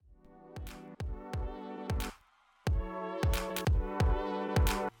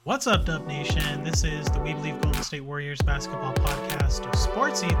What's up, Dub Nation? This is the We Believe Golden State Warriors basketball podcast of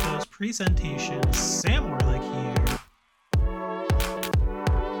Sports Ethos presentation. Sam Orlick here.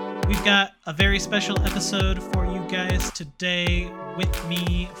 We've got a very special episode for you guys today. With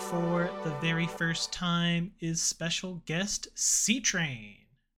me for the very first time is special guest C-Train.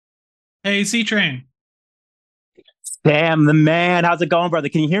 Hey, C-Train. Sam, the man. How's it going, brother?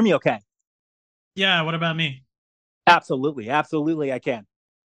 Can you hear me okay? Yeah, what about me? Absolutely. I can.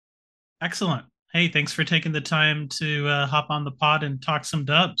 Excellent. Hey, thanks for taking the time to hop on the pod and talk some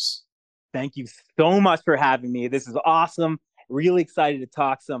dubs. Thank you so much for having me. This is awesome. Really excited to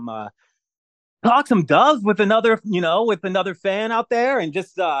talk some doves with another fan out there. And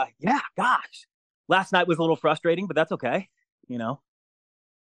just gosh. Last night was a little frustrating, but that's okay. Yeah,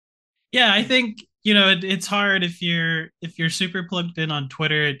 I think it's hard if you're super plugged in on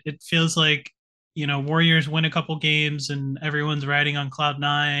Twitter. It feels like Warriors win a couple games and everyone's riding on cloud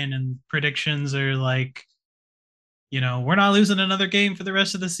nine, and predictions are like, we're not losing another game for the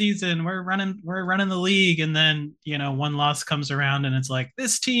rest of the season. We're running the league, and then one loss comes around and it's like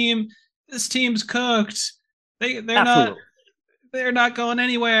this team's cooked. Absolutely. They're not going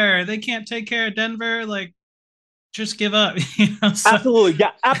anywhere. They can't take care of Denver. Like, just give up. Absolutely.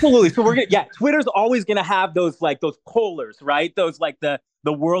 Yeah, absolutely. So Twitter's always gonna have those pollers, right? Those like the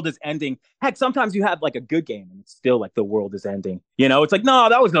world is ending. Heck, sometimes you have like a good game and it's still like the world is ending. It's like, no,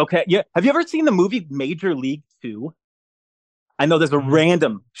 that was okay. Yeah. Have you ever seen the movie Major League 2? I know there's a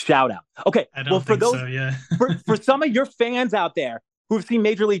random shout out. Okay. I don't think so, yeah. for some of your fans out there who've seen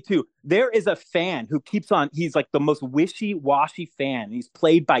Major League 2, there is a fan who he's like the most wishy-washy fan. He's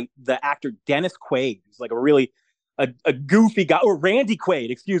played by the actor Dennis Quaid. He's like a goofy guy, or Randy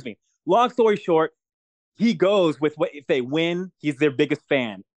Quaid, excuse me. Long story short, he goes with if they win, he's their biggest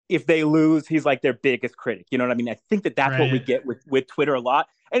fan. If they lose, he's like their biggest critic. You know what I mean? I think that's right. What we get with Twitter a lot.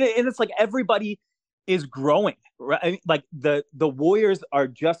 And it's like everybody is growing, right? I mean, like the Warriors are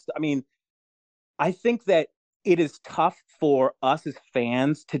just, I think that it is tough for us as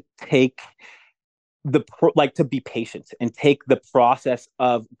fans to take to be patient and take the process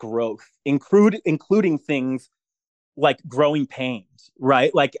of growth, including things like growing pains,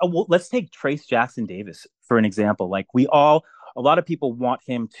 right? Like, let's take Trayce Jackson-Davis for an example. Like a lot of people want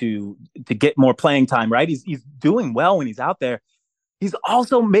him to get more playing time, right? He's doing well when he's out there. He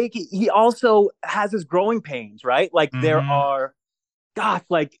also has his growing pains, right? Like there are,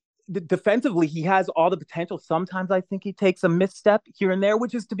 defensively, he has all the potential. Sometimes I think he takes a misstep here and there,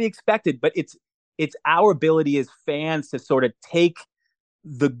 which is to be expected, but it's our ability as fans to sort of take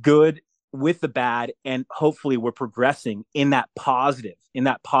the good with the bad, and hopefully we're progressing in that positive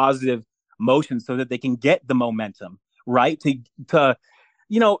motion so that they can get the momentum, right?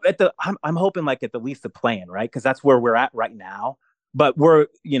 I'm hoping like at the least the play-in, right? Because that's where we're at right now. But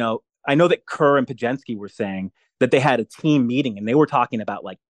I know that Kerr and Pajensky were saying that they had a team meeting and they were talking about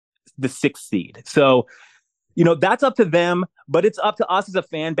like the 6th seed. So, that's up to them, but it's up to us as a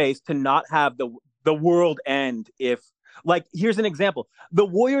fan base to not have the world end. If, like, here's an example. The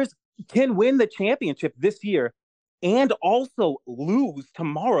Warriors can win the championship this year and also lose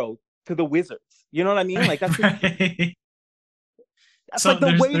tomorrow to the Wizards. You know what I mean? Like that's right. That's so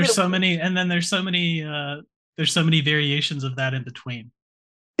like there's so many, and then there's so many variations of that in between.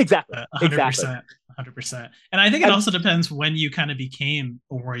 Exactly. 100%. And I think it also depends when you kind of became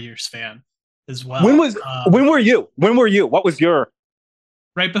a Warriors fan as well. When were you? What was your?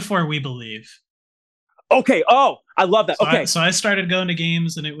 Right before We Believe. Okay. Oh, I love that. Okay. So I started going to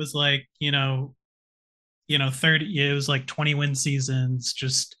games, and it was like 30. It was like 20 win seasons.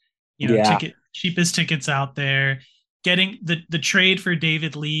 Just cheapest tickets out there. Getting the trade for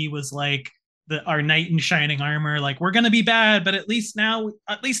David Lee was like our knight in shining armor. Like, we're gonna be bad, but at least now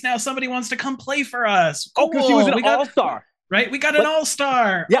somebody wants to come play for us. Cool. Oh, because he was an all-star, right? We got an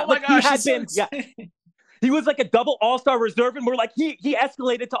all-star. Yeah. Oh my gosh, he had been. So he was like a double all-star reserve, and we're like, he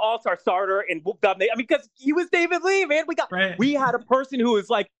escalated to all-star starter and whooped up. Because he was David Lee, man. We had a person who was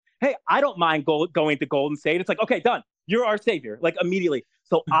like, hey, I don't mind going to Golden State. It's like, okay, done. You're our savior, like immediately.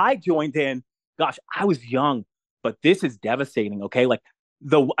 So I joined in. Gosh, I was young, but this is devastating. Okay, like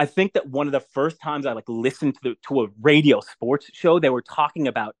I think that one of the first times I like listened to a radio sports show, they were talking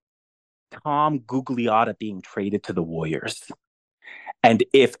about Tom Gugliotta being traded to the Warriors, and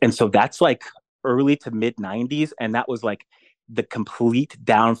so that's like early to mid 90s, and that was like the complete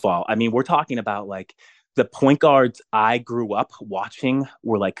downfall. I mean, we're talking about like the point guards I grew up watching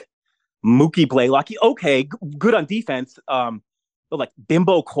were like Mookie Blaylock, okay, good on defense, but like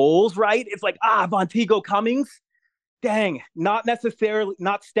Bimbo Coles, right? It's like Vonteego Cummings, dang, not necessarily,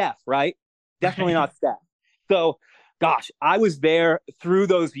 not Steph, right? Definitely not Steph. So gosh, I was there through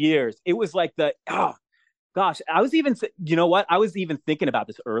those years. It was like the oh gosh, I was even you know what? I was even thinking about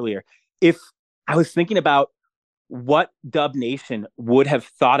this earlier. If I was thinking about what Dub Nation would have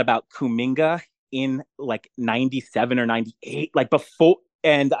thought about Kuminga in like 97 or 98, like before,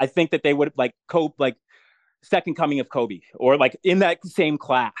 and I think that they would like cope like second coming of Kobe or like in that same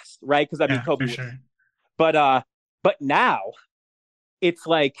class, right? Because I mean Yeah, Kobe for was, sure. but now it's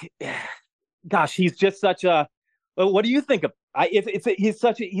like, gosh, he's just such a. Well, what do you think of? He's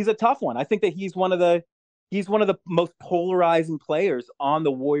such a he's a tough one. I think that he's one of the most polarizing players on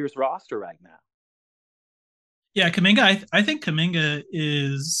the Warriors roster right now. Yeah, Kaminga. I think Kaminga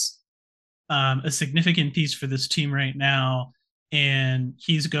is a significant piece for this team right now, and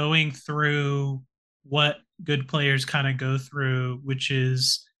he's going through what good players kind of go through, which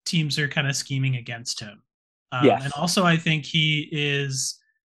is teams are kind of scheming against him. And Yes, also, I think he is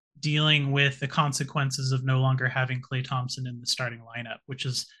dealing with the consequences of no longer having Klay Thompson in the starting lineup, which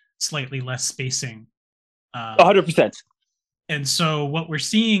is slightly less spacing. Um, 100%. and so what we're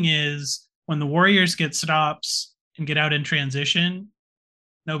seeing is when the Warriors get stops and get out in transition,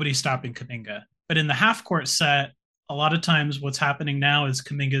 nobody's stopping Kaminga. But in the half court set, a lot of times what's happening now is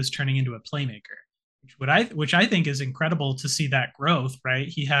Kaminga is turning into a playmaker, which I think is incredible to see that growth. Right,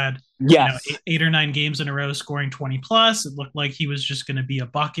 he had Yes, eight or nine games in a row scoring 20 plus. It looked like he was just going to be a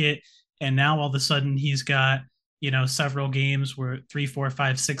bucket, and now all of a sudden he's got several games where three, four,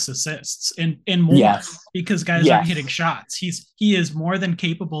 five, six assists and more yes, because guys aren't hitting yes. shots. He is more than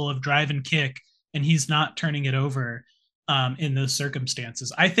capable of drive and kick, and he's not turning it over in those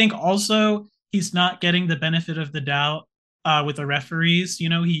circumstances. I think also he's not getting the benefit of the doubt with the referees.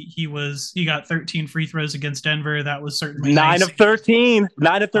 He got 13 free throws against Denver. That was certainly Nine nice. of 13,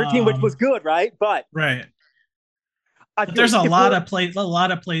 9 of 13, which was Um, good, right? But right. I But feel there's like if we're a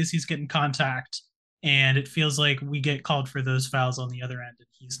lot of plays he's getting contact, and it feels like we get called for those fouls on the other end, and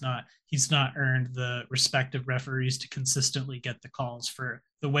he's not earned the respect of referees to consistently get the calls for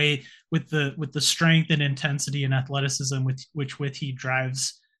the way with the strength and intensity and athleticism with he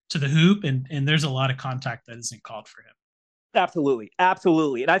drives to the hoop, and there's a lot of contact that isn't called for him. absolutely,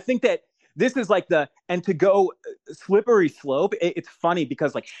 absolutely, and I think that this is like the and to go slippery slope. It's funny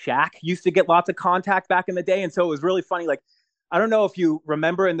because like Shaq used to get lots of contact back in the day, and so it was really funny. Like I don't know if you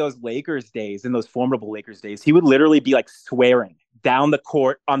remember in those Lakers days, in those formidable Lakers days, he would literally be like swearing down the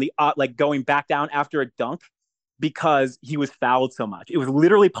court on the like going back down after a dunk because he was fouled so much. It was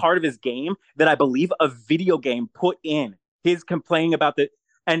literally part of his game that I believe a video game put in his complaining about the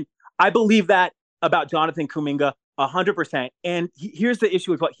and I believe that about Jonathan Kuminga 100%. And here's the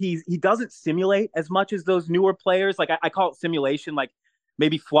issue with what he doesn't simulate as much as those newer players. Like I call it simulation, like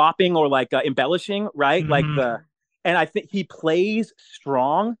maybe flopping or like embellishing, right? Like Mm-hmm. and I think he plays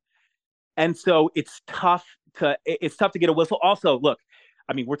strong, and so it's tough to get a whistle. Also, look,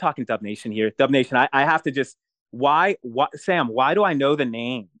 I mean, we're talking Dub Nation here. Dub Nation, I have to just why Sam, why do I know the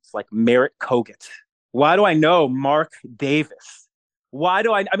names like Merritt Kogut? Why do I know Mark Davis? Why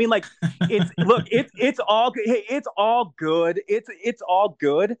do I mean like it's look, it's all it's all good. It's all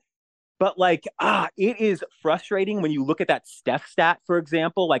good. But like it is frustrating when you look at that Steph stat, for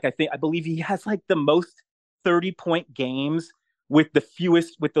example. Like I believe he has like the most 30-point games with the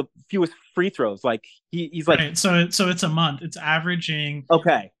fewest free throws. Like he's like Right. So it's a month. It's averaging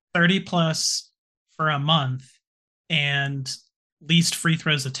okay, 30 plus for a month and least free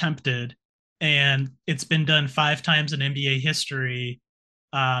throws attempted. And it's been done 5 times in NBA history.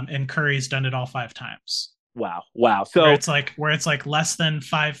 And Curry's done it all 5 times. wow. Where So it's like less than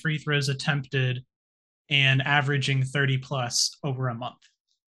 5 free throws attempted and averaging 30 plus over a month.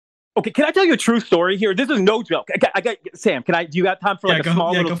 okay, can I tell you a true story here? This is no joke. I got Sam. Can I? Do you have time for like Yeah, a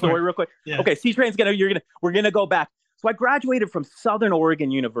small little go for it. story, real quick? Yeah. Okay, C Train's we're gonna go back. So I graduated from Southern Oregon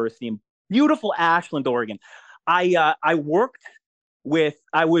University in beautiful Ashland, Oregon. I worked with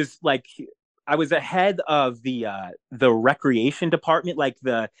I was ahead of the recreation department, like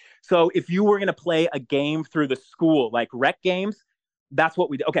the so if you were gonna play a game through the school, like rec games, that's what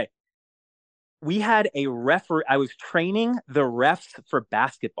we did. Okay, we had a referee. I was training the refs for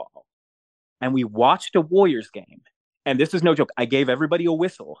basketball, and we watched a Warriors game. And this is no joke. I gave everybody a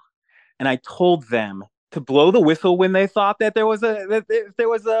whistle, and I told them to blow the whistle when they thought that there was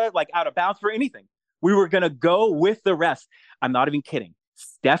a like out of bounds for anything. We were gonna go with the refs. I'm not even kidding.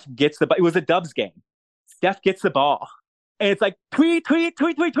 Steph gets the. It was a Dubs game. Steph gets the ball, and it's like tweet, tweet,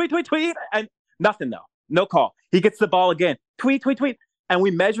 tweet, tweet, tweet, tweet, tweet, and nothing though. No call. He gets the ball again. Tweet, tweet, tweet, and we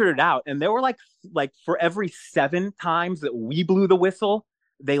measured it out, and there were like for every 7 times that we blew the whistle,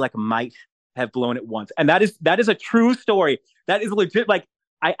 they like might have blown it once, and that is a true story. That is legit. Like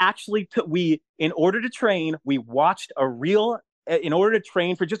I actually took we in order to train, we watched a real in order to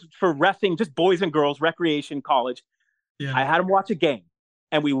train for just for refing, just boys and girls, recreation, college. Yeah. I had him watch a game,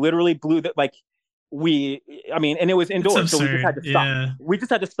 and we literally blew that. Like we, I mean, and it was It's indoors, so we just had absurd. to stop. Yeah. We just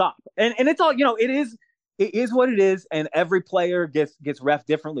had to stop, and it's all it is what it is, and every player gets ref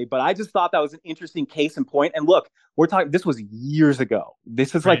differently. But I just thought that was an interesting case in point. And look, we're talking. This was years ago.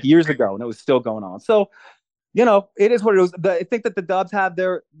 This is like Right. years ago, and it was still going on. So it is what it is. I think that the Dubs have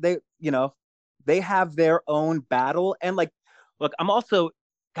they have their own battle. And like, look, I'm also,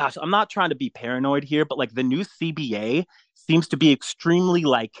 gosh, I'm not trying to be paranoid here, but like the new CBA seems to be extremely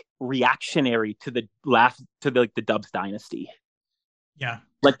like reactionary to the Dubs dynasty, Yeah.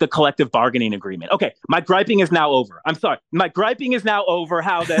 like the collective bargaining agreement. Okay, my griping is now over. I'm sorry, my griping is now over.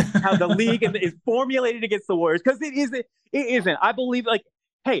 How the league is formulated against the Warriors, because it isn't. I believe like,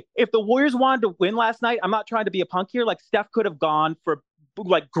 hey, if the Warriors wanted to win last night, I'm not trying to be a punk here. Like Steph could have gone for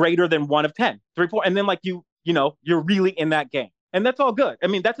like greater than 1 of 10, 3, 4, and then like you're really in that game, and that's all good. I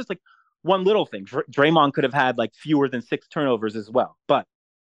mean, that's just like one little thing. Draymond could have had like fewer than 6 turnovers as well, but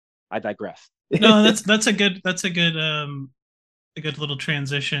I digress. No, that's a good little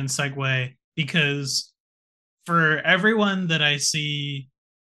transition segue, because for everyone that I see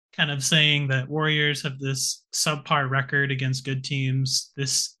kind of saying that Warriors have this subpar record against good teams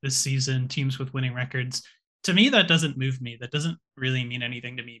this season, teams with winning records, to me that doesn't move me. That doesn't really mean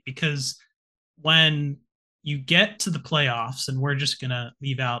anything to me, because when you get to the playoffs, and we're just going to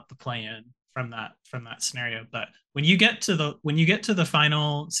leave out the play-in from that scenario, but when you get to the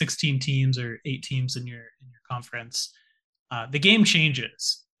final 16 teams or 8 teams in your conference, the game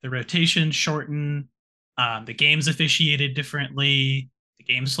changes. The rotations shorten. The game's officiated differently. The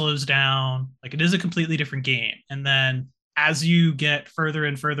game slows down. Like, it is a completely different game. And then as you get further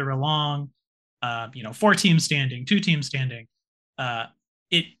and further along, 4 teams standing, 2 teams standing, uh,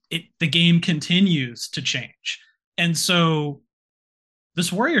 the game continues to change. And so this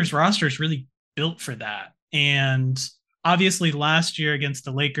Warriors roster is really built for that. And obviously last year against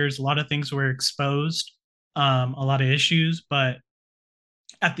the Lakers, a lot of things were exposed, a lot of issues. But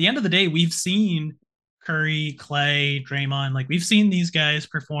at the end of the day, we've seen Curry, Clay, Draymond, like we've seen these guys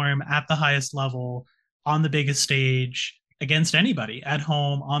perform at the highest level on the biggest stage against anybody, at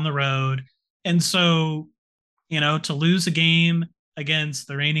home, on the road. And so, to lose a game against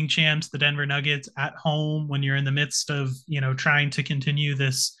the reigning champs, the Denver Nuggets, at home, when you're in the midst of, trying to continue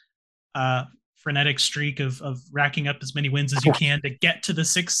this frenetic streak of racking up as many wins as you can to get to the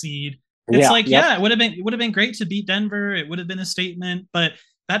 6th seed. It's Yeah, like, yep. yeah, it would have been great to beat Denver. It would have been a statement, but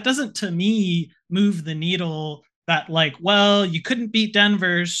that doesn't, to me, move the needle. That, like, well, you couldn't beat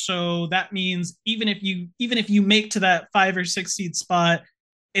Denver, so that means even if you make to that 5 or 6 seed spot,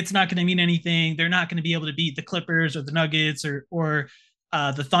 it's not going to mean anything. They're not going to be able to beat the Clippers or the Nuggets or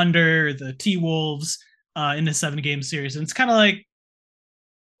the Thunder, or the T Wolves in the 7-game series. And it's kind of like,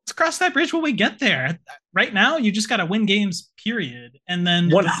 let's cross that bridge when we get there. Right now, you just got to win games, period. And then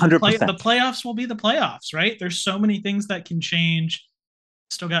the 100%. playoffs will be the playoffs, right? There's so many things that can change.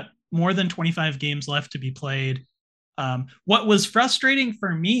 Still got more than 25 games left to be played. What was frustrating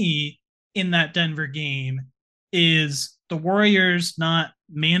for me in that Denver game is the Warriors not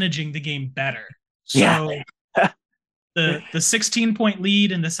managing the game better. So Yeah. the 16-point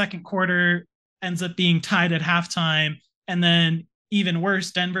lead in the second quarter ends up being tied at halftime, and then even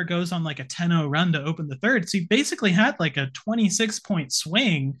worse, Denver goes on like a 10-0 run to open the third. So you basically had like a 26-point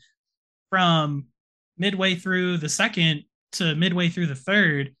swing from midway through the second to midway through the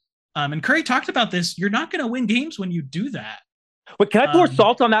third. And Curry talked about this. You're not going to win games when you do that. But can I pour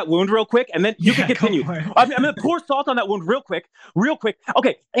salt on that wound real quick, and then you can continue? I'm going to pour salt on that wound real quick.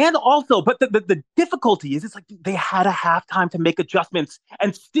 Okay, and also, but the difficulty is, it's like they had a halftime to make adjustments,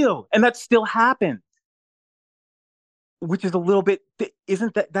 and that still happened, which is a little bit,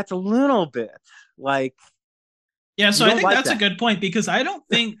 isn't that? That's a little bit like, yeah. So I think that's a good point, because I don't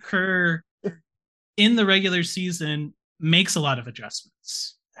think Kerr in the regular season makes a lot of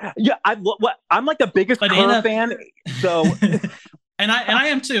adjustments. Yeah, I'm like the biggest Kerr fan, so and I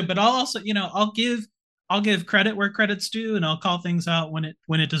am too. But I'll also, I'll give credit where credit's due, and I'll call things out when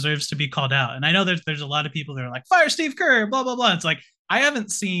it deserves to be called out. And I know there's a lot of people that are like, fire Steve Kerr, blah blah blah. It's like, I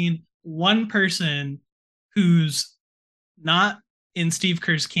haven't seen one person who's not in Steve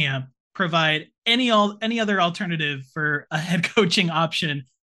Kerr's camp provide any other alternative for a head coaching option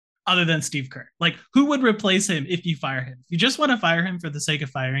other than Steve Kerr. Like, who would replace him if you fire him? If you just want to fire him for the sake of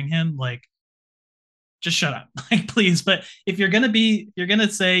firing him, like, just shut up, like, please. But if you're gonna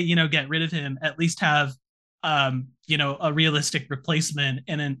say, get rid of him, at least have a realistic replacement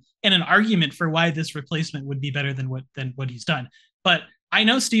and an argument for why this replacement would be better than what he's done. But I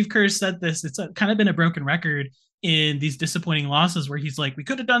know Steve Kerr said this. It's kind of been a broken record in these disappointing losses where he's like, we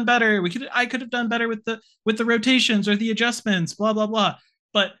could have done better. I could have done better with the rotations or the adjustments, blah, blah, blah.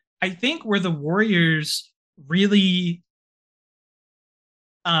 But I think where the Warriors really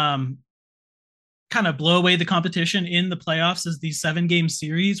um kind of blow away the competition in the playoffs is these 7 game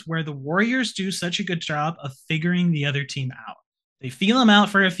series where the Warriors do such a good job of figuring the other team out. They feel them out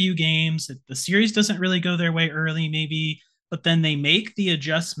for a few games. The series doesn't really go their way early, maybe, but then they make the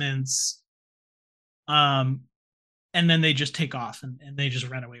adjustments, um, and then they just take off and they just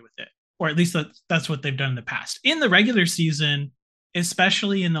run away with it. Or at least that's what they've done in the past. In the regular season,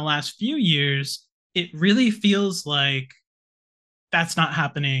 especially in the last few years, it really feels like that's not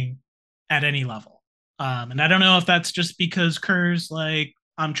happening at any level. And I don't know if that's just because Kerr's like,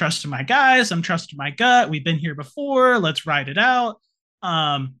 I'm trusting my guys, I'm trusting my gut. We've been here before. Let's ride it out.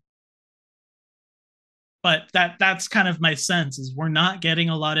 Um, but that's kind of my sense is we're not getting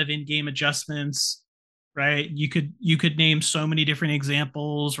a lot of in-game adjustments, right? You could name so many different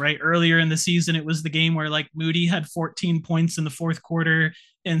examples, right? Earlier in the season, it was the game where like Moody had 14 points in the fourth quarter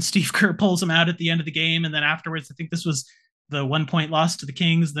and Steve Kerr pulls him out at the end of the game. And then afterwards, I think this was the 1 point loss to the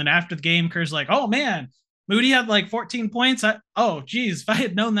Kings. Then after the game, Kerr's like, oh man, Moody had like 14 points. Oh, geez, if I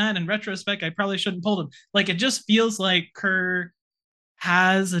had known that in retrospect, I probably shouldn't pulled him. Like it just feels like Kerr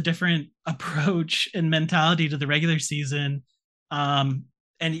has a different approach and mentality to the regular season. And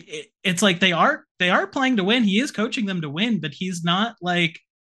it's like they are playing to win. He is coaching them to win, but he's not like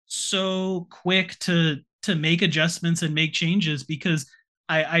so quick to make adjustments and make changes because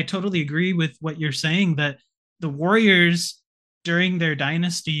I totally agree with what you're saying that the Warriors during their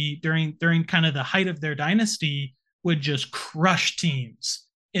dynasty, during kind of the height of their dynasty, would just crush teams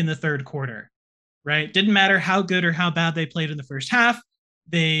in the third quarter, right? Didn't matter how good or how bad they played in the first half.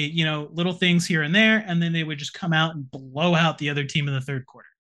 They, little things here and there, and then they would just come out and blow out the other team in the third quarter.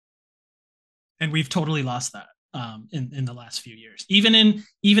 And we've totally lost that in the last few years. Even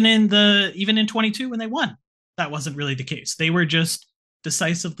in 22 when they won, that wasn't really the case. They were just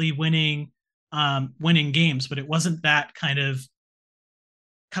decisively winning games, but it wasn't that kind of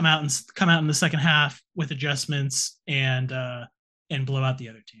come out in the second half with adjustments and blow out the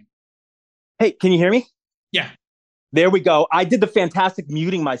other team. Hey, can you hear me? Yeah. There we go. I did the fantastic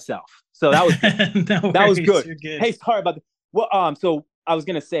muting myself. So that was good. No that was worries, good. you're good. Hey, sorry about that. Well, so I was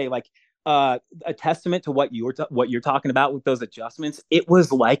gonna say, like, a testament to what you're talking about with those adjustments. It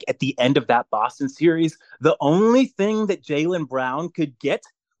was like at the end of that Boston series, the only thing that Jaylen Brown could get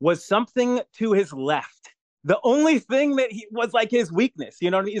was something to his left. The only thing that he was like his weakness. You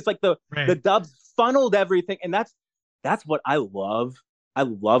know what I mean? It's like the Dubs funneled everything, and that's what I love. I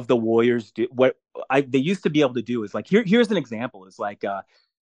love the Warriors do what they used to be able to do is like here's an example is like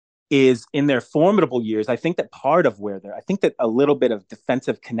is in their formidable years. I think that part of where I think that a little bit of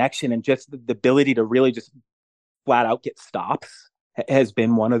defensive connection and just the ability to really just flat out get stops has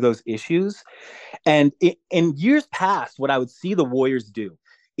been one of those issues. And in years past, what I would see the Warriors do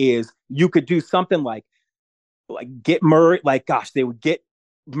is you could do something like get Murray, like gosh, they would get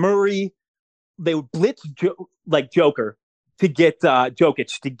Murray, they would blitz like Joker to get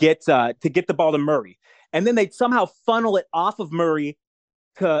Jokic to get the ball to Murray, and then they'd somehow funnel it off of Murray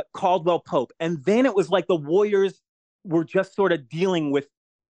to Caldwell Pope, and then it was like the Warriors were just sort of dealing with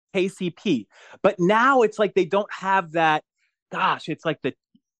KCP. But now it's like they don't have that. Gosh, it's like the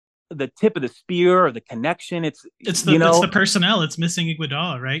tip of the spear or the connection. It's the personnel. It's missing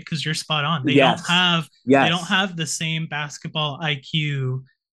Iguodala, right? Because you're spot on. They don't have the same basketball IQ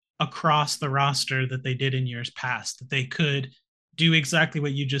across the roster that they did in years past, that they could do exactly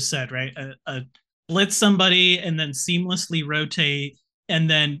what you just said, right? A blitz somebody and then seamlessly rotate and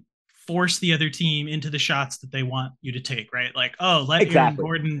then force the other team into the shots that they want you to take, right? Like, oh, let Aaron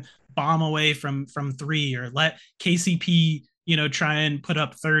Gordon bomb away from three, or let KCP, try and put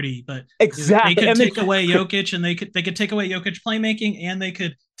up 30. But exactly, they could take away Jokic, and they could take away Jokic playmaking, and they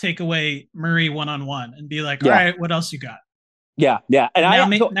could take away Murray one-on-one and be like, all right, what else you got? Yeah. And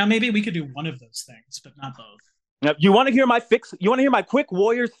now maybe we could do one of those things, but not both. Now, you want to hear my fix? You want to hear my quick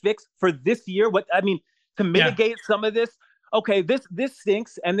Warriors fix for this year? What I mean to mitigate some of this. Okay, this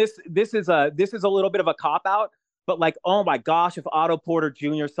stinks, and this is a little bit of a cop out. But like, oh my gosh, if Otto Porter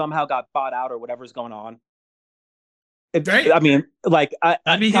Jr. somehow got bought out or whatever's going on, right? I mean, like,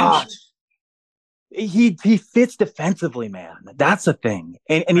 that'd be huge. He fits defensively, man. That's the thing,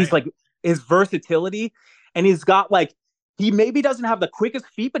 and he's like his versatility, and he's got like. He maybe doesn't have the quickest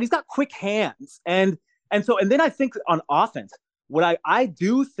feet, but he's got quick hands. And then I think on offense, what I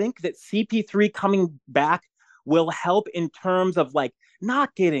do think that CP3 coming back will help in terms of like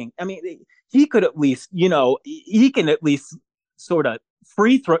not getting, I mean, he could at least, he can at least sort of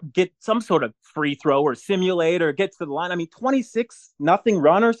get some sort of free throw or simulate or get to the line. I mean, 26 nothing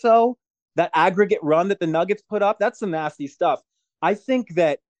run or so, that aggregate run that the Nuggets put up, that's some nasty stuff. I think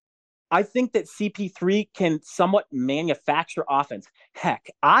that CP3 can somewhat manufacture offense. Heck,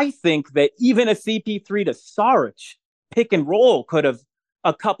 I think that even a CP3 to Saric pick and roll could have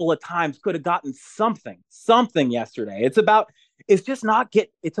a couple of times could have gotten something yesterday. It's about not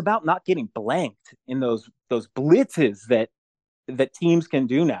getting blanked in those blitzes that teams can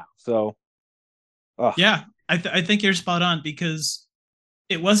do now. So, yeah, I think you're spot on, because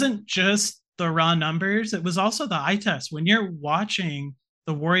it wasn't just the raw numbers, it was also the eye test. When you're watching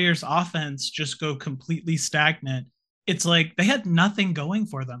the Warriors offense just go completely stagnant, it's like they had nothing going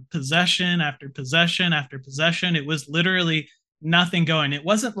for them. Possession after possession after possession. It was literally nothing going. It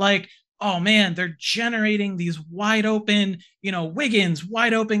wasn't like, oh man, they're generating these wide open, Wiggins,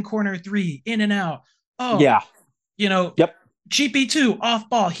 wide open corner three, in and out. Oh, yeah. Yep. GP2 off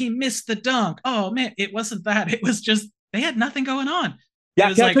ball. He missed the dunk. Oh man, it wasn't that. It was just they had nothing going on. Yeah, it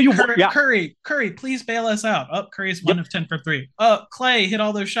was like Curry, please bail us out. Oh, Curry's 1 of 10 for 3. Oh, Clay hit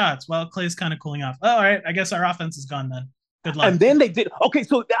all those shots. Well, Clay's kind of cooling off. Oh, all right, I guess our offense is gone then. Good luck. And then they did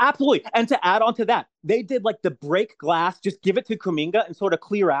so absolutely. And to add on to that, they did like the break glass, just give it to Kuminga and sort of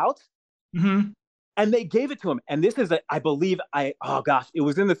clear out. Mm-hmm. And they gave it to him. And this is I believe it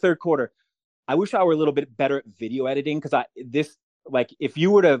was in the third quarter. I wish I were a little bit better at video editing, because if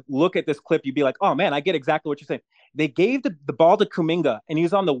you were to look at this clip, you'd be like, oh man, I get exactly what you're saying. They gave the ball to Kuminga, and he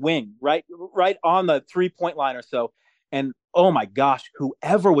was on the wing, right on the 3-point line or so. And oh my gosh,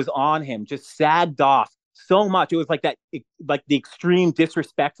 whoever was on him just sagged off so much. It was like that, like the extreme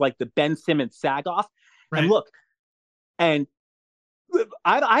disrespect, like the Ben Simmons sag off. Right. And look, and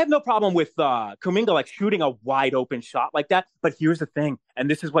I have no problem with Kuminga like shooting a wide open shot like that. But here's the thing, and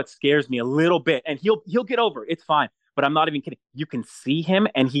this is what scares me a little bit. And he'll get over. It's fine. But I'm not even kidding. You can see him,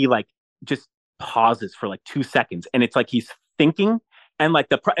 and he like just pauses for like 2 seconds, and it's like he's thinking, and like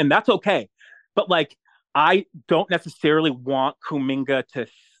and that's okay. But like, I don't necessarily want Kuminga to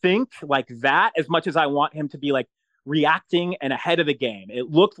think like that as much as I want him to be like reacting and ahead of the game. It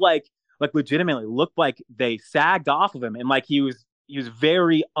looked like legitimately looked like they sagged off of him, and like he was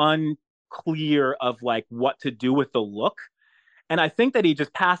very unclear of like what to do with the look. And I think that he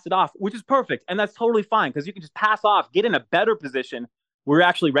just passed it off, which is perfect. And that's totally fine, because you can just pass off, get in a better position where you're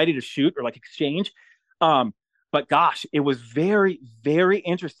actually ready to shoot or like exchange. But gosh, it was very, very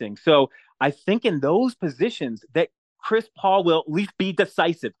interesting. So I think in those positions that Chris Paul will at least be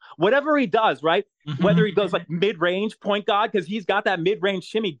decisive. Whatever he does, right? Mm-hmm. Whether he goes like mid-range point guard, because he's got that mid-range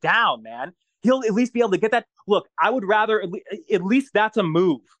shimmy down, man. He'll at least be able to get that. Look, I would rather at least that's a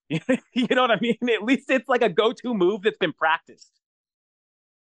move. You know what I mean? At least it's like a go-to move that's been practiced.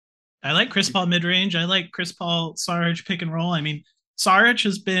 I like Chris Paul mid-range. I like Chris Paul Saric pick and roll. I mean, Saric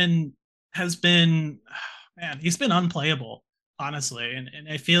has been man, he's been unplayable, honestly. And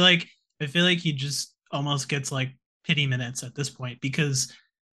I feel like he just almost gets like pity minutes at this point, because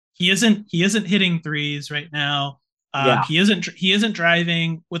he isn't hitting threes right now. He isn't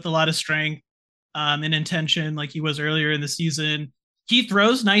driving with a lot of strength and intention like he was earlier in the season. He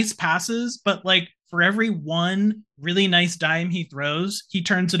throws nice passes, but like for every one really nice dime he throws, he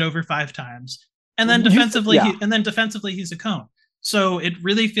turns it over 5 times. And then defensively, he's a cone. So it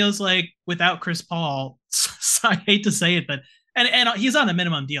really feels like without Chris Paul, I hate to say it, but and he's on a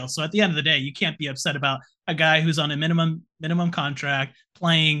minimum deal. So at the end of the day, you can't be upset about a guy who's on a minimum contract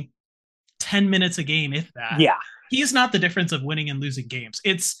playing 10 minutes a game, if that. Yeah. He's not the difference of winning and losing games.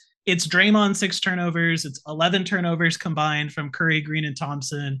 It's Draymond 6 turnovers. It's 11 turnovers combined from Curry, Green, and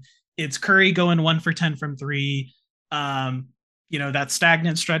Thompson. It's Curry going 1 for 10 from 3. That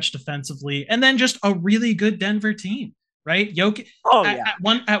stagnant stretch defensively, and then just a really good Denver team, right? Jokic.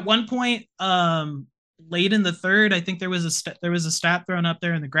 At one point, late in the third, I think there was a stat thrown up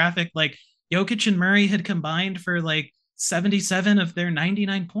there in the graphic. Like Jokic and Murray had combined for like 77 of their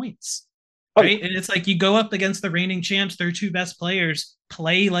 99 points. Right. And it's like you go up against the reigning champs, their 2 best players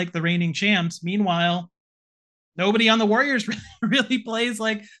play like the reigning champs. Meanwhile, nobody on the Warriors really plays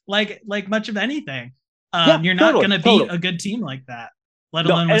like much of anything. You're not going to beat a good team like that, let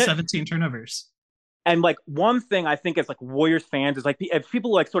alone with 17 turnovers. And like one thing I think as like Warriors fans is like if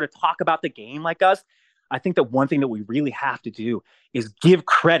people like sort of talk about the game like us, I think that one thing that we really have to do is give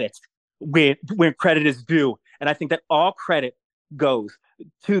credit when credit is due. And I think that all credit goes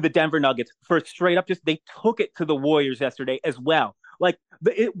to the Denver Nuggets for straight up just they took it to the Warriors yesterday as well. Like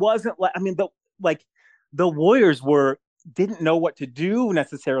it wasn't like the Warriors didn't know what to do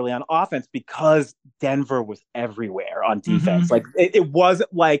necessarily on offense because Denver was everywhere on defense. Mm-hmm. Like it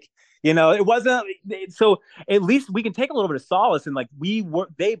wasn't like It wasn't so. At least we can take a little bit of solace and like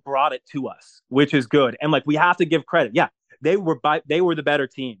they brought it to us, which is good. And like we have to give credit. Yeah, they were the better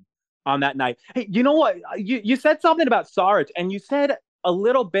team on that night. Hey, you know what? You said something about Saric, and you said a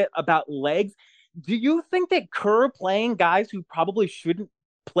little bit about legs. Do you think that Kerr playing guys who probably shouldn't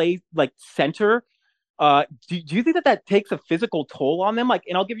play like center? Do you think that takes a physical toll on them? Like,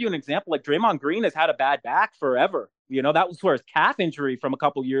 and I'll give you an example. Like Draymond Green has had a bad back forever. That was where his calf injury from a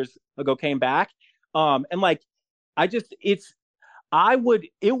couple years ago came back. And like, I just it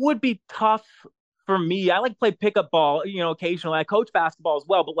would be tough for me. I like play pickup ball, occasionally. I coach basketball as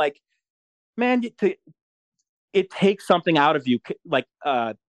well, but like, man, it takes something out of you, like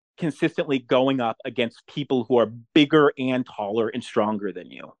consistently going up against people who are bigger and taller and stronger than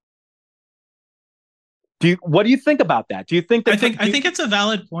you. What do you think about that? Do you think that I think it's a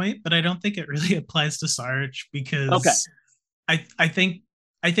valid point, but I don't think it really applies to Saric okay? because I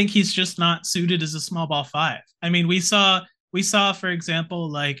think he's just not suited as a small ball five. I mean, we saw for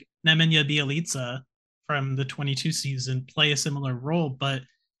example like Nemanja Bjelica from the 22 season play a similar role, but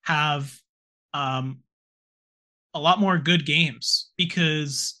have um, a lot more good games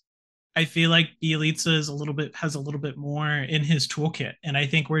because I feel like Bielitsa has a little bit more in his toolkit, and I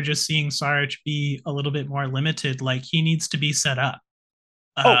think we're just seeing Saric be a little bit more limited. Like he needs to be set up.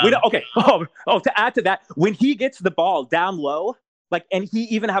 Oh, we Um, don't, okay. To add to that, when he gets the ball down low, like, and he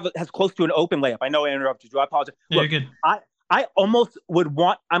even has close to an open layup. I know I interrupted you. I apologize. you're Look, good. I almost would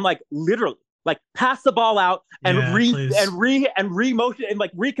want. I'm like literally like pass the ball out and Yeah, please. motion and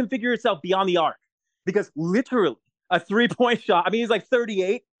like reconfigure yourself beyond the arc because literally a 3-point shot. I mean, he's like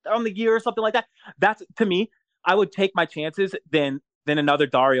 38 on the year or something like that. That's to me, I would take my chances than another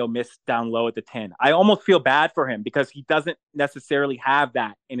Dario miss down low at the 10. I almost feel bad for him because he doesn't necessarily have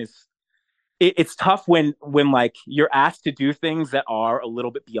that in his. It's tough when like you're asked to do things that are a little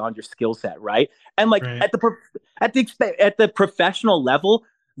bit beyond your skill set, right? And like Right. at the professional level,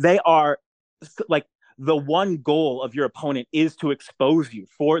 they are like the one goal of your opponent is to expose you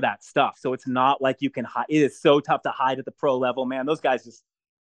for that stuff. So it's not like you can hide. It is so tough to hide at the pro level, man. Those guys just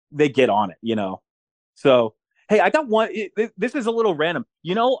they get on it. So hey, I got one. This is a little random,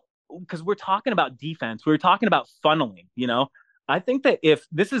 because we're talking about defense. We're talking about funneling. I think that if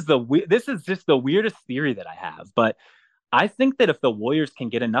this is just the weirdest theory that I have, but I think that if the Warriors can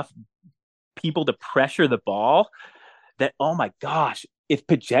get enough people to pressure the ball, that oh my gosh, if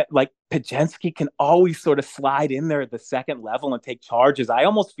Pajensky can always sort of slide in there at the second level and take charges, I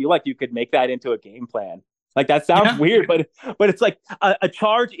almost feel like you could make that into a game plan. Like that sounds Yeah. weird, but it's like a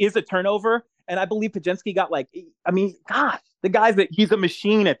charge is a turnover, and I believe Pajensky got like, I mean, gosh, he's a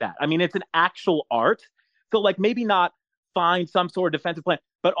machine at that. I mean, it's an actual art. So like maybe not find some sort of defensive plan,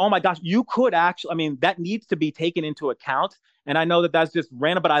 but oh my gosh, you could actually. I mean, that needs to be taken into account. And I know that that's just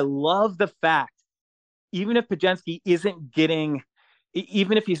random, but I love the fact even if Pajensky isn't getting,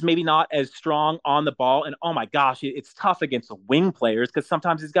 even if he's maybe not as strong on the ball, and oh my gosh, it's tough against the wing players because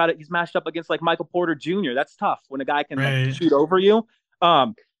sometimes he's matched up against like Michael Porter Jr. That's tough when a guy can like Right. shoot over you.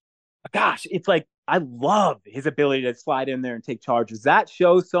 Um, gosh, it's like I love his ability to slide in there and take charges. That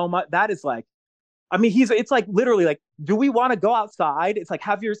shows so much. That is like, I mean, it's like literally like, do we want to go outside? It's like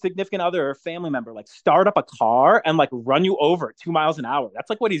have your significant other or family member like start up a car and like run you over at 2 miles an hour. That's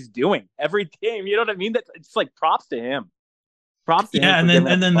like what he's doing every game. You know what I mean? That's it's like props to him. Props to him Yeah, for and then giving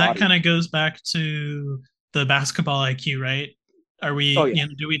and up the then that body. kind of goes back to the basketball IQ, right? Are Oh we, yeah.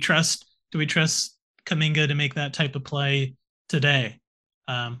 do we trust Kaminga to make that type of play today?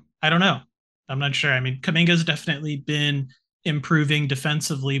 I don't know. I'm not sure. I mean, Kaminga's definitely been improving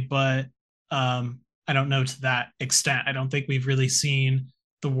defensively, but I don't know to that extent. I don't think we've really seen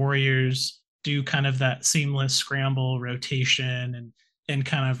the Warriors do kind of that seamless scramble rotation and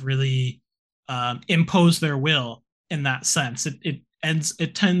kind of really impose their will in that sense.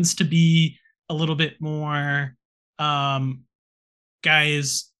 It tends to be a little bit more um,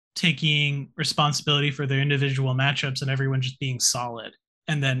 guys taking responsibility for their individual matchups and everyone just being solid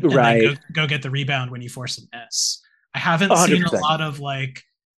and then Right. go get the rebound when you force a miss. I haven't seen a 100%. lot of like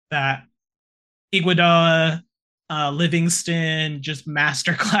that Iguodala, Livingston, just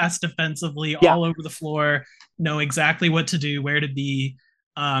masterclass defensively Yeah. all over the floor, know exactly what to do, where to be.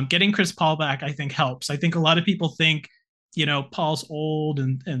 Getting Chris Paul back, I think, helps. I think a lot of people think, Paul's old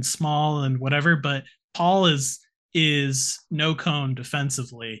and small and whatever, but Paul is no cone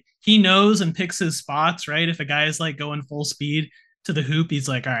defensively. He knows and picks his spots, right? If a guy is like going full speed to the hoop, he's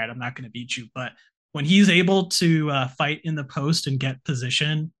like, all right, I'm not going to beat you. But when he's able to fight in the post and get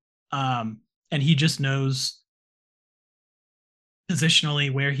position, and he just knows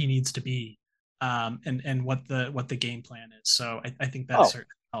positionally where he needs to be, and what the game plan is. So I think that's Oh, certain.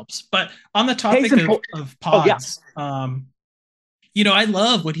 helps. But on the Case topic in point. of Oh yeah, pods, I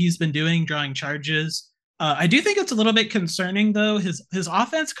love what he's been doing, drawing charges. I do think it's a little bit concerning though. His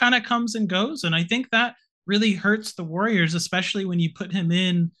offense kind of comes and goes, and I think that really hurts the Warriors, especially when you put him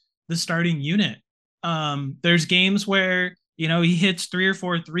in the starting unit. There's games where he hits three or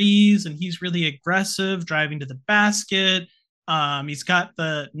four threes, and he's really aggressive, driving to the basket. He's got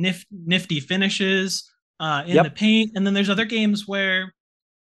the nifty finishes in the yep. paint, and then there's other games where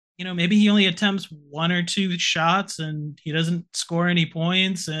maybe he only attempts one or two shots and he doesn't score any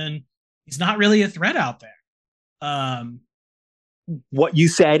points and he's not really a threat out there. What you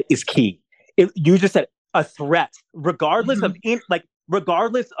said is key. You just said a threat, regardless of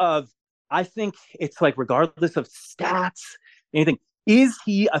regardless of, I think it's like regardless of stats, anything. Is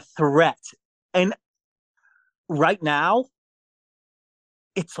he a threat? And right now,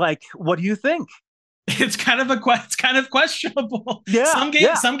 it's like, what do you think? It's kind of questionable. Yeah,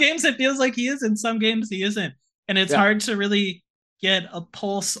 Some games it feels like he is, and some games he isn't, and it's hard to really get a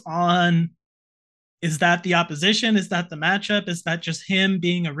pulse on. Is that the opposition? Is that the matchup? Is that just him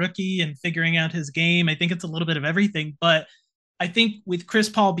being a rookie and figuring out his game? I think it's a little bit of everything, but I think with Chris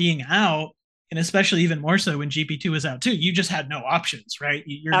Paul being out, and especially even more so when GP2 is out too, you just had no options, right?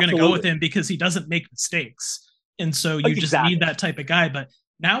 You're going to go with him because he doesn't make mistakes, and so you just need that type of guy. But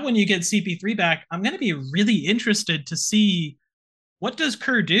now when you get CP3 back, I'm going to be really interested to see what does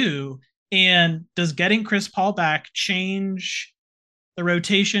Kerr do, and does getting Chris Paul back change the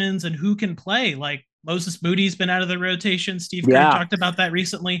rotations and who can play? Like Moses Moody's been out of the rotation. Steve Kerr talked about that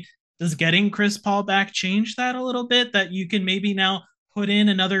recently. Does getting Chris Paul back change that a little bit, that you can maybe now put in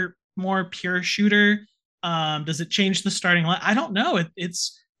another more pure shooter? Does it change the starting line? I don't know.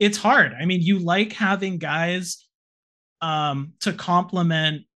 It's hard. I mean, you like having guys to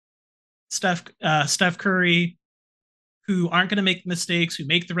complement Steph Curry, who aren't going to make mistakes, who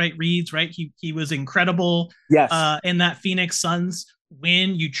make the right reads, right? He was incredible in that Phoenix Suns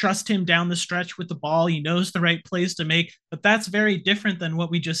win. You trust him down the stretch with the ball. He knows the right plays to make, but that's very different than what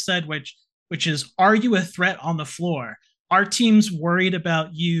we just said, which is, are you a threat on the floor? Our team's worried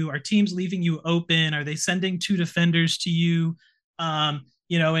about you. Our team's leaving you open. Are they sending two defenders to you,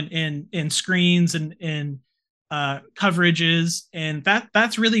 in screens and in coverages? And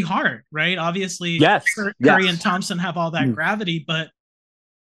that's really hard, right? Obviously, Curry and Thompson have all that gravity, but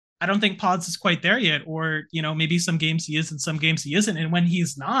I don't think Pods is quite there yet. Or, maybe some games he is and some games he isn't. And when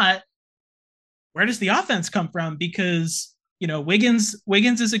he's not, where does the offense come from? Because, Wiggins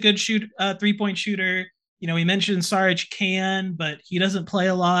is a good 3-point shooter. We mentioned Sarge can, but he doesn't play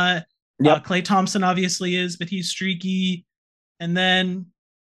a lot. Klay Thompson obviously is, but he's streaky. And then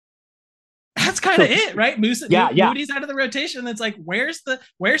that's kind of it, right? Moody's out of the rotation. That's like, where's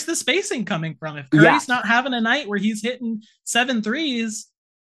the spacing coming from? If Curry's not having a night where he's hitting 7 threes,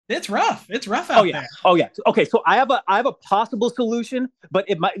 it's rough. It's rough out there. Oh yeah. Okay. So I have a possible solution, but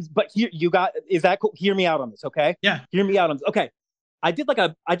here is that cool? Hear me out on this. Okay. Yeah. Hear me out on this. Okay. I did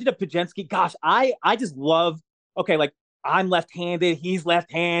a Pajensky. Gosh, I just love, okay. Like, I'm left-handed. He's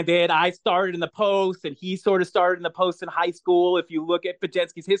left-handed. I started in the post and he sort of started in the post in high school. If you look at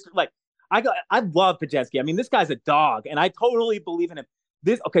Pajensky's history, like, I love Pajensky. I mean, this guy's a dog, and I totally believe in him.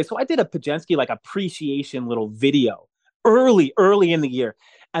 So I did a Pajensky like appreciation little video early in the year,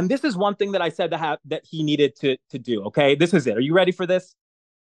 and this is one thing that I said that he needed to do. Okay, this is it. Are you ready for this?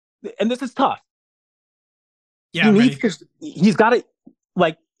 And this is tough. Yeah, he's got to,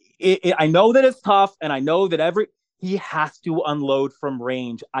 like. I know that it's tough, and I know that he has to unload from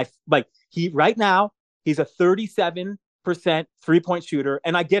range. Right now he's a 37% 3-point shooter.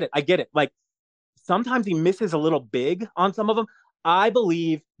 And I get it. Like, sometimes he misses a little big on some of them. I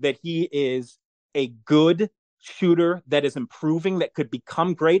believe that he is a good shooter that is improving, that could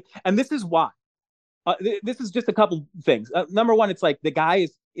become great. And this is why. This is just a couple things. Number one, it's like the guy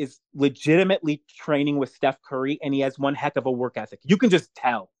is legitimately training with Steph Curry, and he has one heck of a work ethic. You can just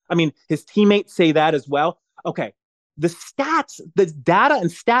tell. I mean, his teammates say that as well. Okay. The data and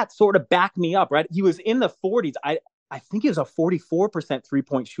stats sort of back me up, right? He was in the 40s. I think he was a 44%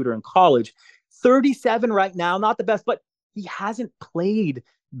 3-point shooter in college, 37 right now, not the best, but he hasn't played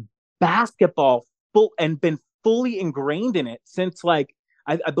basketball and been fully ingrained in it since, like,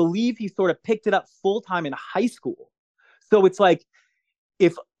 I believe he sort of picked it up full time in high school. So it's like,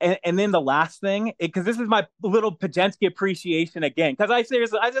 and then the last thing, because this is my little Pajensky appreciation again, because I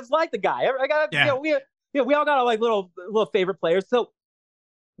just like the guy. We all got our, like, little favorite players. So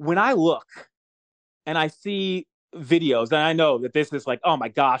when I look and I see videos, and I know that this is like, oh my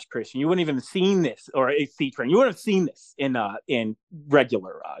gosh, Christian, you wouldn't even have seen this, or a C-Train, you wouldn't have seen this in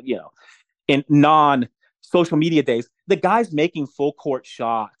regular, in non social media days, the guy's making full court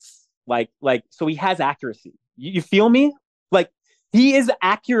shots. So he has accuracy. You feel me? Like he is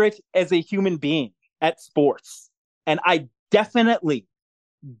accurate as a human being at sports. And I definitely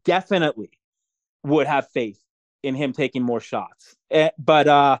would have faith in him taking more shots.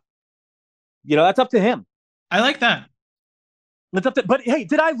 But that's up to him. I like that. It's up to, but hey,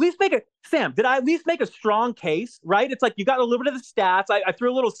 did I at least make a strong case, right? It's like you got a little bit of the stats. I threw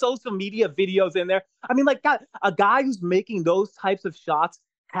a little social media videos in there. I mean, like, God, a guy who's making those types of shots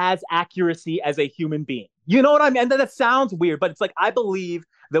has accuracy as a human being. You know what I mean? And that sounds weird, but it's like I believe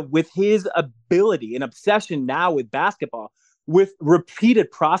that with his ability and obsession now with basketball, with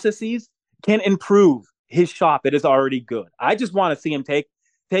repeated processes, can improve his shot that is already good. I just want to see him take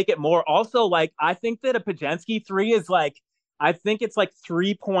it more. Also, like I think that a Pajensky three is like I think it's like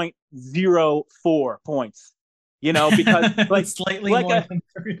 3.04 points. Because like slightly like more than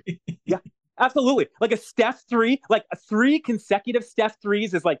 30. Yeah, absolutely. Like a Steph three, like a 3 consecutive Steph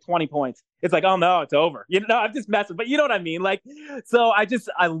threes is like 20 points. It's like, oh no, it's over. I'm just messing, but you know what I mean? Like, so I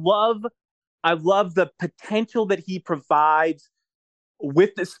love the potential that he provides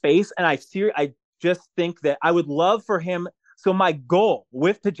with the space. And I just think that I would love for him. So my goal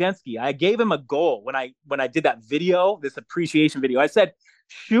with Pajensky, I gave him a goal when I did that video, this appreciation video. I said,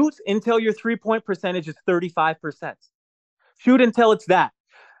 shoot until your 3-point percentage is 35%. Shoot until it's that.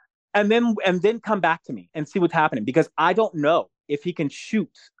 And then come back to me and see what's happening, because I don't know if he can shoot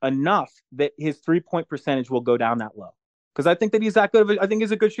enough that his 3-point percentage will go down that low. Because I think that he's that good I think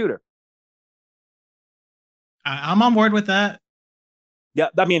he's a good shooter. I'm on board with that. Yeah,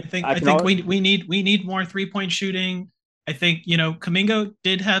 I mean, I think we need more 3-point shooting. I think Kuminga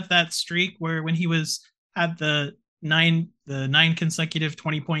did have that streak where when he was at the nine consecutive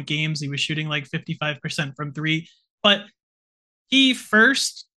 20-point games, he was shooting like 55% from three. But he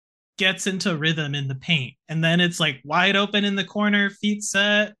first gets into rhythm in the paint, and then it's like wide open in the corner, feet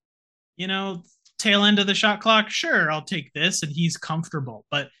set, tail end of the shot clock. Sure, I'll take this, and he's comfortable.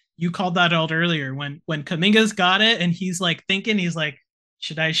 But you called that out earlier when Kuminga's got it, and he's like thinking, he's like,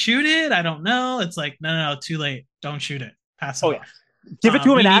 should I shoot it? I don't know. It's like, no, too late. Don't shoot it. Pass it off. Give it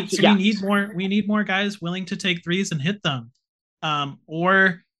to him in action. We need more guys willing to take threes and hit them.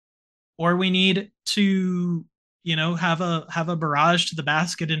 Or we need to, have a barrage to the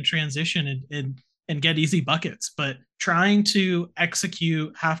basket in transition and get easy buckets. But trying to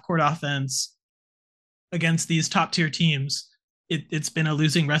execute half court offense against these top tier teams, it's been a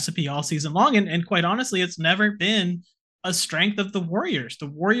losing recipe all season long. And quite honestly, it's never been a strength of the Warriors. The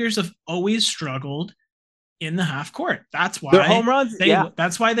Warriors have always struggled in the half court. That's why their home runs.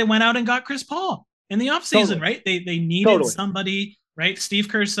 That's why they went out and got Chris Paul in the offseason, right? They needed somebody, right? Steve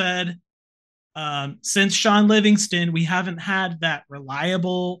Kerr said, since Sean Livingston, we haven't had that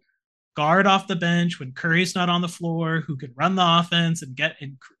reliable guard off the bench when Curry's not on the floor, who could run the offense and get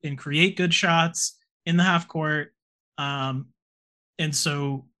and create good shots in the half court. And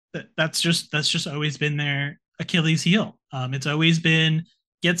so that's just always been their Achilles heel. It's always been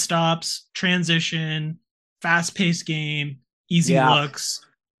get stops, transition, fast-paced game, easy looks.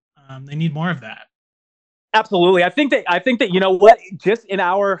 They need more of that. Absolutely. I think that you know what, just in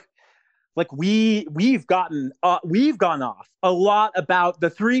our we've gone off a lot about the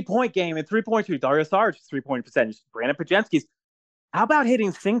 3-point game and 3-point shoot. Dario Saric's 3-point percentage, Brandon Pajensky's. How about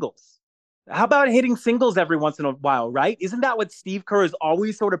hitting singles? How about hitting singles every once in a while, right? Isn't that what Steve Kerr is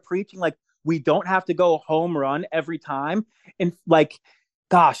always sort of preaching? Like, we don't have to go home run every time. And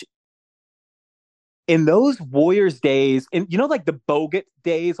gosh, in those Warriors days, and like the Bogut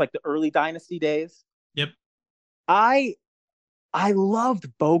days, like the early dynasty days. Yep. I loved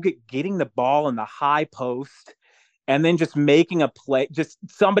Bogut getting the ball in the high post and then just making a play, just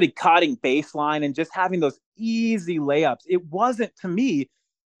somebody cutting baseline and just having those easy layups. It wasn't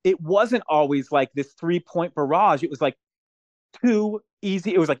always like this 3-point barrage. It was like two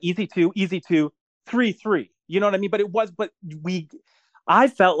easy. It was like easy two, 3-3. You know what I mean? I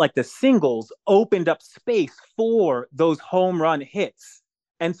felt like the singles opened up space for those home run hits.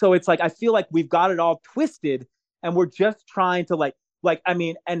 And so it's like, I feel like we've got it all twisted and we're just trying to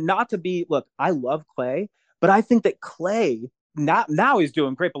and not to be, look, I love Klay, but I think that Klay now he's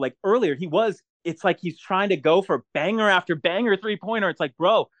doing great. But earlier it's like he's trying to go for banger after banger 3-pointer. It's like,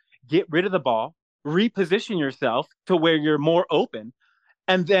 bro, get rid of the ball, reposition yourself to where you're more open,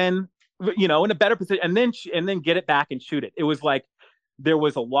 and then, in a better position, and then get it back and shoot it. It was like, there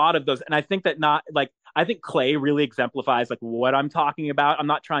was a lot of those. And I think that I think Klay really exemplifies what I'm talking about. I'm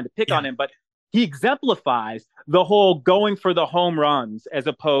not trying to pick on him, but he exemplifies the whole going for the home runs as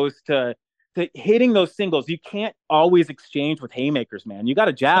opposed to hitting those singles. You can't always exchange with haymakers, man. You got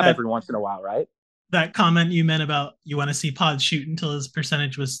to jab every once in a while, right? that comment you meant about you want to see Pod shoot until his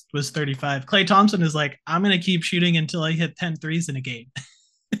percentage was 35. Klay Thompson is like, I'm gonna keep shooting until I hit 10 threes in a game.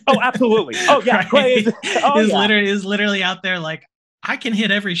 Oh, absolutely. Oh yeah, Klay Right? is. Oh yeah. Is literally out there like I can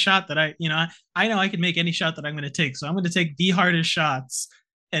hit every shot that I know I can make any shot that I'm going to take. So I'm going to take the hardest shots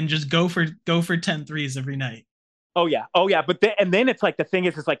and just go for 10 threes every night. Oh yeah. Oh yeah. But then it's like the thing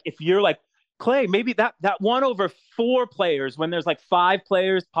is, it's like if you're like Klay, maybe that 1/4 players when there's like 5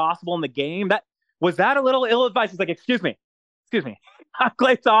 players possible in the game. That a little ill advised. It's like, excuse me,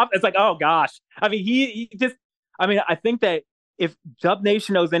 Klay Thompson. It's like, oh gosh. I mean, he just. I mean, I think that if Dub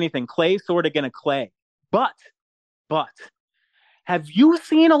Nation knows anything, Klay's sort of gonna Klay. But have you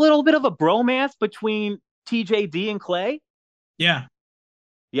seen a little bit of a bromance between TJD and Klay? Yeah.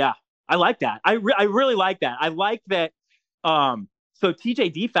 Yeah, I like that. I really like that. I like that. So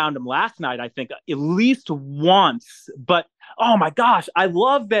TJD found him last night, I think, at least once. But oh my gosh, I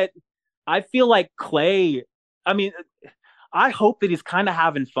love that. I feel like Klay. I mean, I hope that he's kind of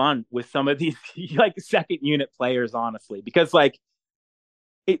having fun with some of these like second unit players, honestly, because like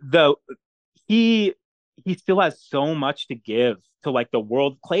though he he still has so much to give to like the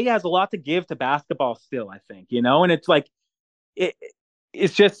world. Klay has a lot to give to basketball still, I think, and it's like it,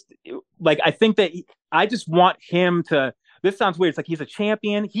 it's just like I think that I just want him to. This sounds weird. It's like he's a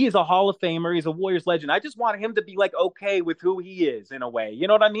champion. He is a Hall of Famer. He's a Warriors legend. I just want him to be like okay with who he is in a way. You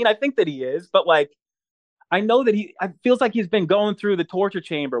know what I mean? I think that he is, but like I know that I feels like he's been going through the torture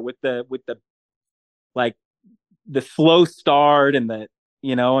chamber with the like the slow start and and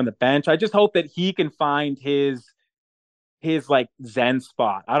the bench. I just hope that he can find his like zen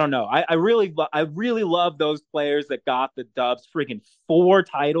spot. I don't know. I really love those players that got the Dubs freaking 4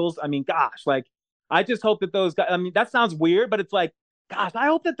 titles. I mean, gosh, like I just hope that those guys. I mean, that sounds weird, but it's like, gosh, I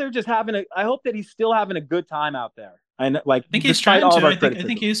hope that they're just having a. I hope that he's still having a good time out there. And like, I think he's despite trying all of to. our I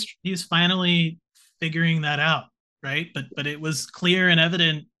think criticism, he's finally figuring that out, right? But it was clear and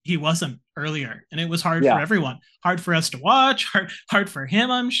evident he wasn't earlier, and it was hard for yeah. everyone. Hard for us to watch. Hard for him,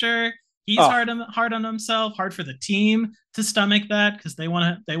 I'm sure. He's Oh, hard on himself. Hard for the team to stomach that because they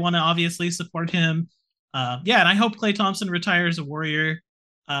want to obviously support him. Yeah, and I hope Klay Thompson retires a Warrior.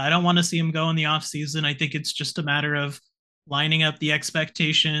 I don't want to see him go in the off season. I think it's just a matter of lining up the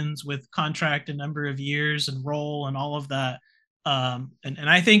expectations with contract and number of years and role and all of that. And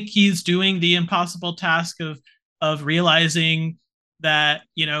I think he's doing the impossible task of realizing that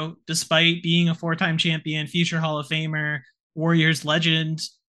despite being a 4-time champion, future Hall of Famer, Warriors legend,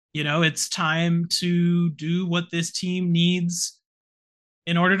 it's time to do what this team needs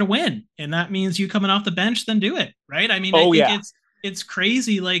in order to win, and that means you coming off the bench, then do it, right? I mean, I oh think yeah, it's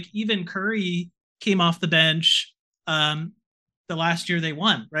crazy. Like even Curry came off the bench um, the last year they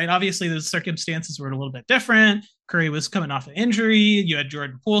won, right? Obviously, the circumstances were a little bit different. Curry was coming off an injury. You had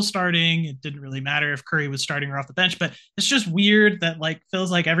Jordan Poole starting. It didn't really matter if Curry was starting or off the bench, but it's just weird that like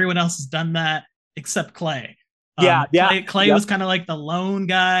feels like everyone else has done that except Klay. yeah, yeah, Klay yep. was kind of like the lone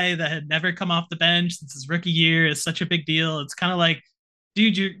guy that had never come off the bench since his rookie year. It's such a big deal. It's kind of like,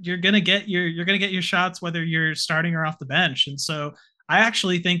 dude, you're gonna get your shots whether you're starting or off the bench. And so I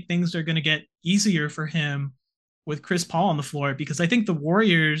actually think things are gonna get easier for him with Chris Paul on the floor because I think the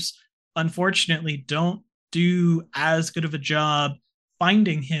Warriors unfortunately don't do as good of a job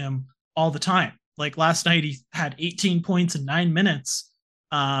finding him all the time. Like last night, he had 18 points in 9 minutes,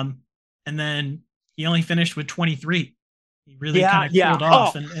 and then he only finished with 23. He really Yeah, kind of yeah. cooled Oh,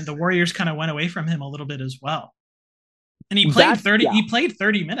 off, and the Warriors kind of went away from him a little bit as well. And he played that's 30. yeah, He played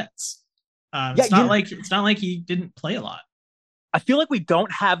 30 minutes. yeah. It's not like he didn't play a lot. I feel like we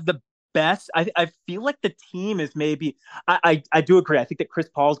don't have the best. I feel like the team is maybe. I do agree. I think that Chris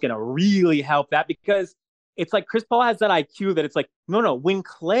Paul's going to really help that because it's like Chris Paul has that IQ that it's like no. When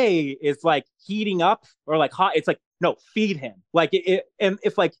Klay is like heating up or like hot, it's like no, feed him. Like and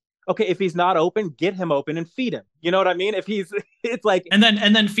if like okay, if he's not open, get him open and feed him. You know what I mean? If he's, it's like And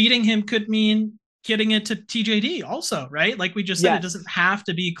then feeding him could mean getting it to TJD also, right? Like we just said, it yes, doesn't have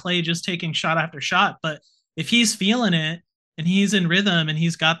to be Klay just taking shot after shot, but if he's feeling it and he's in rhythm and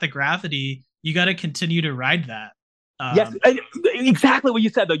he's got the gravity, you got to continue to ride that. yes, Um, exactly what you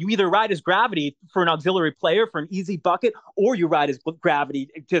said though. You either ride his gravity for an auxiliary player for an easy bucket, or you ride his gravity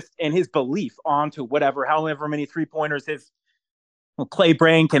just and his belief onto whatever, however many 3 pointers his Klay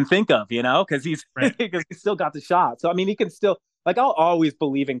brain can think of, because he's right. because he's still got the shot. So I mean, he can still like I'll always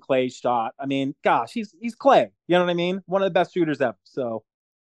believe in Klay's shot. I mean, gosh, he's Klay. You know what I mean? One of the best shooters ever. So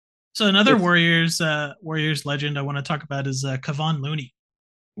So another it's Warriors legend I want to talk about is Kevon Looney.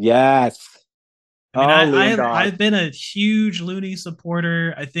 yes. I mean, Oh, Loon dog. I've been a huge Looney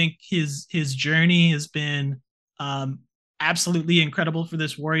supporter. I think his journey has been um, absolutely incredible for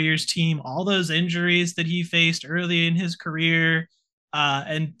this Warriors team. All those injuries that he faced early in his career,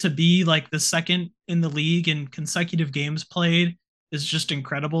 and to be like the second in the league in consecutive games played is just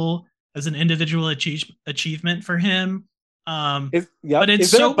incredible as an individual achievement for him. Um, but it's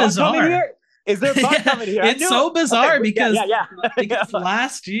Is there a so bug coming bizarre. here? Is there a bug Yeah, coming here? I it's knew it. so Okay, bizarre because yeah.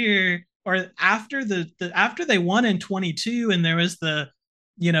 last year or after after they won in 22 and there was the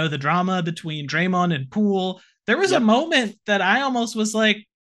drama between Draymond and Poole, there was a Yep. moment that I almost was like,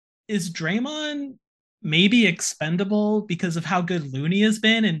 is Draymond maybe expendable because of how good Looney has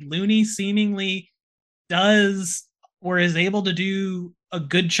been? And Looney seemingly does or is able to do a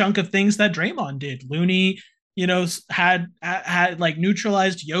good chunk of things that Draymond did. Looney, had like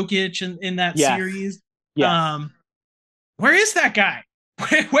neutralized Jokic in that Yes. series. Yes. Where is that guy?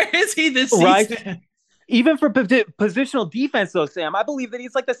 Where is he this Right. season? Even for positional defense, though, Sam, I believe that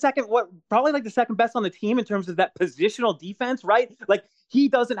he's like probably like the second best on the team in terms of that positional defense, right? Like he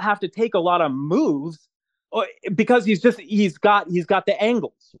doesn't have to take a lot of moves because he's got the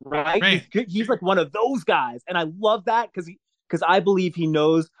angles, right? Right. He's like one of those guys, and I love that because I believe he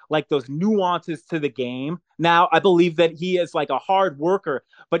knows like those nuances to the game. Now, I believe that he is like a hard worker,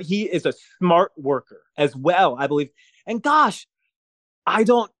 but he is a smart worker as well, I believe. And gosh, I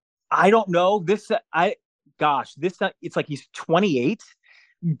don't I don't know. This it's like he's 28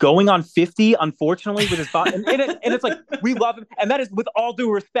 going on 50, unfortunately, with his body. And it's like, we love him. And that is with all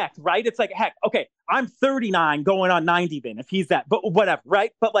due respect, right? It's like, heck, okay, I'm 39 going on 90 then, if he's that, but whatever,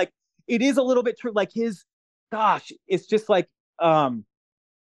 right? But like, it is a little bit true. Like gosh, it's just like, um,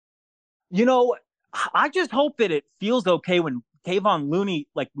 you know, I just hope that it feels okay when Kayvon Looney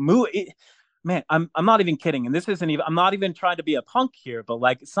like move. Man, I'm not even kidding, and this isn't even. I'm not even trying to be a punk here, but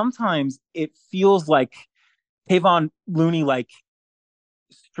like sometimes it feels like Kayvon Looney like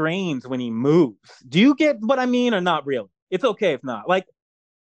strains when he moves. Do you get what I mean, or not really? It's okay if not. Like,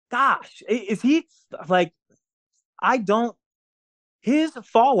 gosh, is he like? I don't. His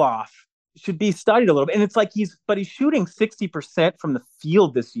fall off should be studied a little bit, and it's like he's shooting 60% from the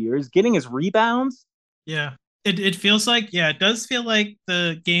field this year. He's getting his rebounds. Yeah. It feels like, yeah, it does feel like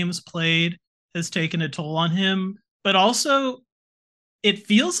the games played has taken a toll on him, but also it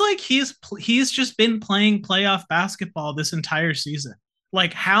feels like he's just been playing playoff basketball this entire season.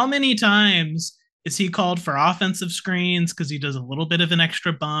 Like how many times is he called for offensive screens because he does a little bit of an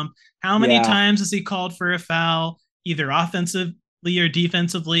extra bump? How many Yeah. times is he called for a foul, either offensively or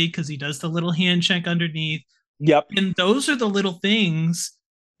defensively, because he does the little hand check underneath? Yep. And those are the little things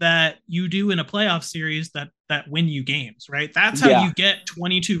that you do in a playoff series that win you games, right? That's how Yeah. you get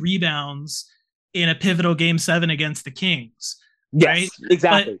 22 rebounds in a pivotal game 7 against the Kings, Yes. right?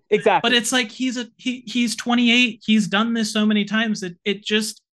 Exactly. Exactly. But it's like he's 28. He's done this so many times.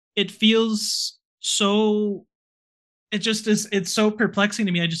 It feels so, it just is, it's so perplexing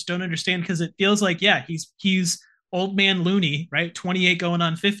to me. I just don't understand because it feels like, yeah, he's old man Looney, right? 28 going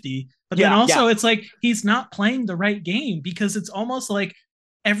on 50. But then Yeah. also Yeah. it's like he's not playing the right game because it's almost like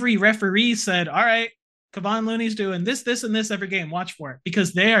every referee said, all right, Kevon Looney's doing this, and this every game. Watch for it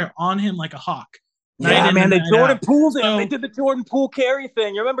because they are on him like a hawk. Yeah, man. They So, did the Jordan Poole carry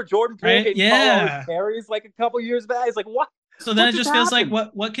thing. You remember Jordan Poole right, getting called all his carries like a couple years back? He's like, what? so then What it just just feels like,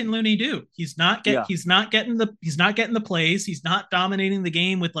 happened? what can Looney do? Yeah. He's not getting the plays. He's not dominating the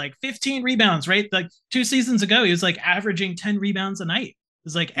game with like 15 rebounds, right? Like 2 seasons ago, he was like averaging 10 rebounds a night. It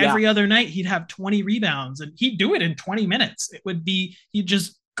was like Yeah. every other night he'd have 20 rebounds and he'd do it in 20 minutes. He'd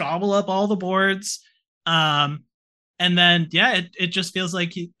just gobble up all the boards. Um, and then, yeah, it just feels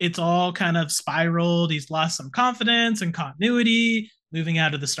like it's all kind of spiraled. He's lost some confidence and continuity, moving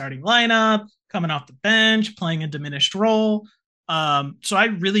out of the starting lineup, coming off the bench, playing a diminished role. So I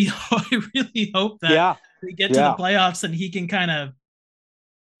really, I really hope that Yeah. we get to the Yeah. playoffs and he can kind of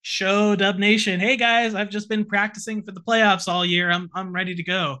show Dub Nation, hey guys, I've just been practicing for the playoffs all year. I'm ready to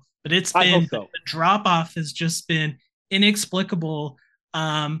go. But it's I been, hope so. the drop off has just been inexplicable.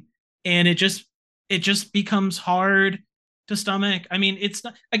 And it just becomes hard to stomach. I mean, it's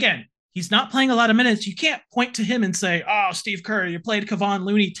not, again, he's not playing a lot of minutes. You can't point to him and say, "Oh, Steve Kerr, you played Kevon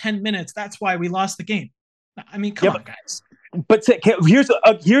Looney 10 minutes. That's why we lost the game." I mean, come Yeah, on, guys. But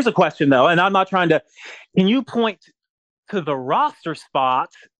here's a question though, and I'm not trying to. Can you point to the roster spot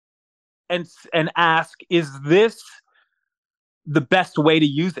and ask, is this the best way to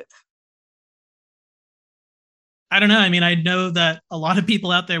use it? I don't know. I mean, I know that a lot of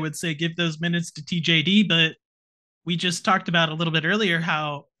people out there would say give those minutes to TJD, but we just talked about a little bit earlier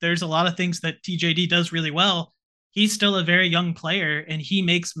how there's a lot of things that TJD does really well. He's still a very young player and he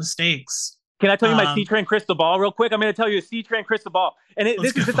makes mistakes Can I tell you my C Um, train crystal ball real quick? I'm going to tell you a C train crystal ball, and let's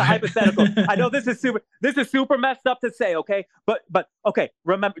this go is just for a hypothetical. I know it. this is super messed up to say, okay, but okay.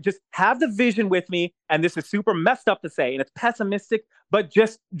 Remember, just have the vision with me, and this is super messed up to say, and it's pessimistic, but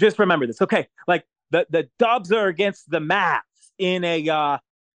just remember this, okay? Like the Dubs are against the Mavs in a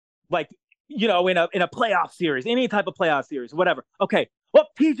like in a playoff series, any type of playoff series, whatever. Okay, well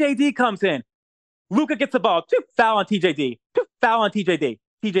TJD comes in, Luka gets the ball, foul on TJD, foul on TJD,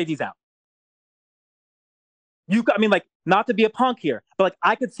 TJD's out. I mean, like, not to be a punk here, but like,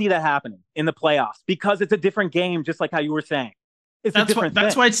 I could see that happening in the playoffs because it's a different game, just like how you were saying. It's a That's why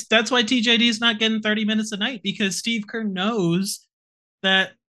different thing. TJD is not getting 30 minutes a night, because Steve Kerr knows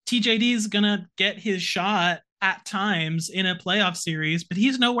that TJD is gonna get his shot at times in a playoff series, but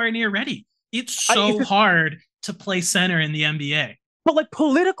he's nowhere near ready. It's It's so just, hard to play center in the NBA. but like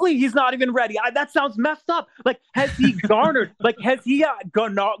politically, he's not even ready. That sounds messed up. Like, has he garnered? Like, has he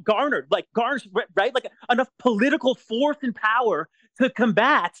garnered? Like, garnished, right? Like enough political force and power to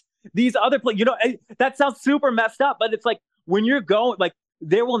combat these other players. That sounds super messed up. But it's like when you're going, like,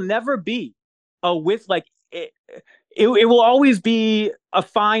 there will never be a with like it will always be a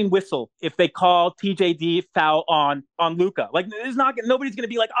fine whistle if they call TJD foul on Luka. Like, there's not nobody's gonna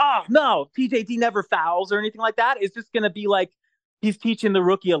be like, oh no, TJD never fouls or anything like that. It's just gonna be like he's teaching the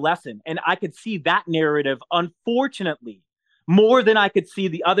rookie a lesson. And I could see that narrative, unfortunately, more than I could see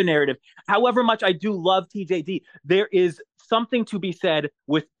the other narrative. However much I do love TJD, there is something to be said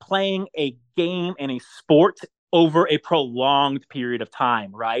with playing a game and a sport over a prolonged period of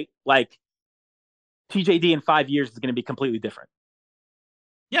time, right? Like TJD in 5 years is going to be completely different.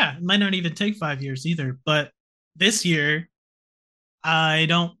 Yeah, it might not even take 5 years either. But this year, I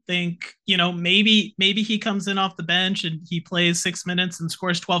don't think, maybe he comes in off the bench and he plays 6 minutes and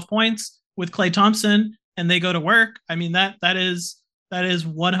scores 12 points with Klay Thompson and they go to work. I mean, that is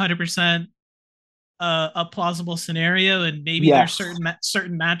 100% a plausible scenario, and maybe there's Yes.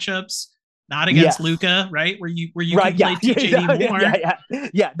 certain matchups, not against Yes. Luka, right, where you Right. can play Yeah. TJD more.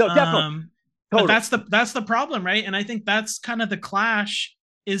 Yeah. No, definitely. But Totally. that's the problem, right? And I think that's kind of the clash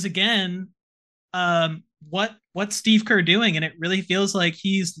is, again, what Steve Kerr doing, and it really feels like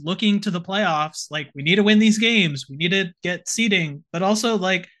he's looking to the playoffs. Like, we need to win these games, we need to get seeding, but also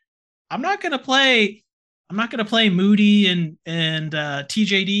like I'm not gonna play Moody and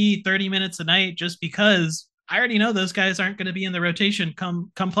TJD 30 minutes a night just because I already know those guys aren't going to be in the rotation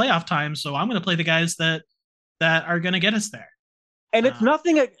come playoff time. So I'm going to play the guys that are going to get us there. And it's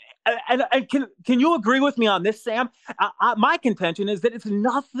nothing. And can you agree with me on this, Sam? My contention is that it's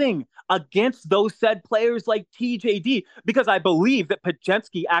nothing against those said players like TJD, because I believe that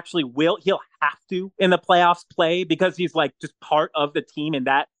Pajensky actually he'll have to in the playoffs play because he's like just part of the team in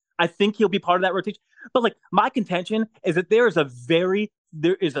that. I think he'll be part of that rotation. But like, my contention is that there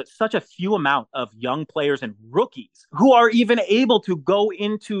is such a few amount of young players and rookies who are even able to go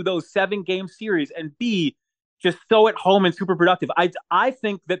into those 7-game series and be just so at home and super productive. I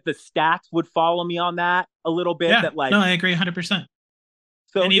think that the stats would follow me on that a little bit. Yeah, That like, no, I agree 100%.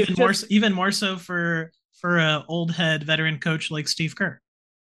 so And it's just even more so for a old head veteran coach like Steve Kerr.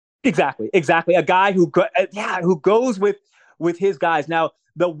 exactly a guy who goes with his guys. Now,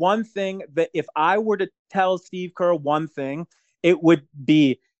 the one thing that if I were to tell Steve Kerr one thing, it would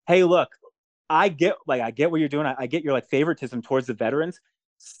be, hey, look, I get what you're doing. I get your like favoritism towards the veterans.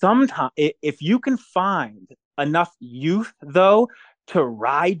 Sometimes if you can find enough youth though to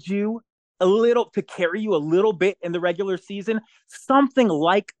ride you a little, to carry you a little bit in the regular season, something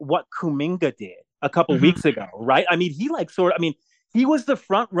like what Kuminga did a couple Mm-hmm. weeks ago, right? I mean, he was the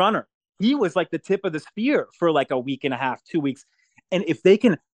front runner. He was like the tip of the spear for like a week and a half, 2 weeks. And if they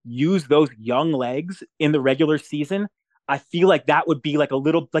can use those young legs in the regular season, I feel like that would be like a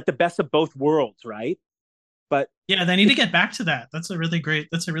little like the best of both worlds, right? But Yeah, they need to get back to that. That's a really great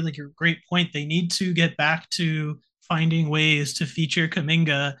point. They need to get back to finding ways to feature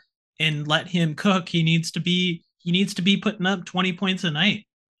Kaminga and let him cook. He needs to be putting up 20 points a night.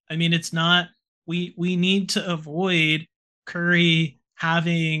 I mean, it's not we need to avoid Curry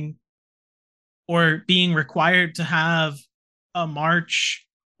having or being required to have a March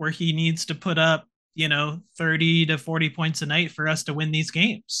where he needs to put up, 30 to 40 points a night for us to win these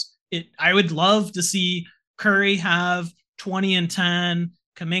games. I would love to see Curry have 20 and 10,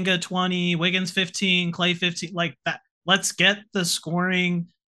 Kaminga 20, Wiggins 15, Klay 15, like that. Let's get the scoring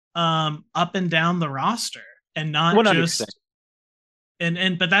up and down the roster and not 100%. just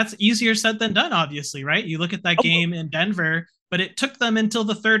but that's easier said than done, obviously, right? You look at that game in Denver, but it took them until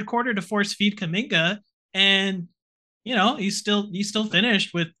the third quarter to force feed Kaminga, and he still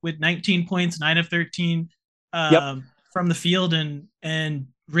finished with 19 points, 9 of 13 Yep. from the field, and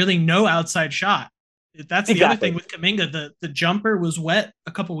really no outside shot. That's the other thing Exactly. with Kaminga. The jumper was wet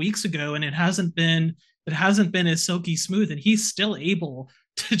a couple weeks ago, and it hasn't been as silky smooth, and he's still able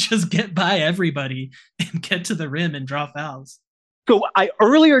to just get by everybody and get to the rim and draw fouls. So I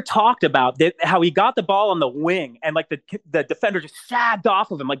earlier talked about that, how he got the ball on the wing and like the defender just sagged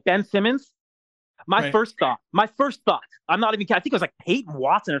off of him like Ben Simmons. Right. My first thought, I'm not even kidding. I think it was like Peyton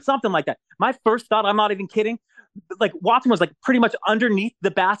Watson or something like that. My first thought, I'm not even kidding. Like Watson was like pretty much underneath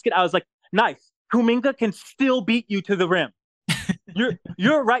the basket. I was like, nice. Kuminga can still beat you to the rim.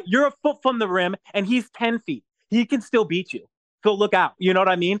 You're right. You're a foot from the rim, and he's 10 feet. He can still beat you. So look out. You know what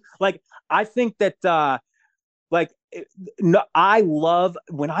I mean? Like I think that like no, I love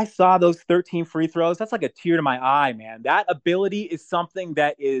when I saw those 13 free throws. That's like a tear to my eye, man. That ability is something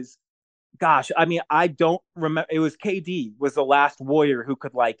that is, gosh, I mean, I don't remember. It was KD was the last Warrior who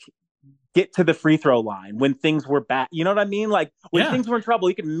could like get to the free throw line when things were bad. You know what I mean? Like when Yeah. things were in trouble,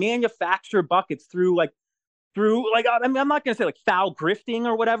 he could manufacture buckets through, I mean, I'm not gonna say like foul grifting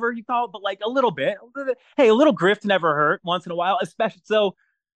or whatever you call it, but like a little bit. Hey, a little grift never hurt once in a while, especially so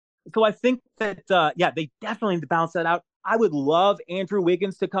I think that yeah, they definitely need to balance that out. I would love Andrew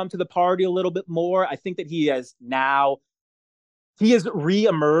Wiggins to come to the party a little bit more. I think that he has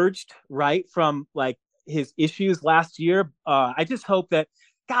re-emerged right from like his issues last year. I just hope that,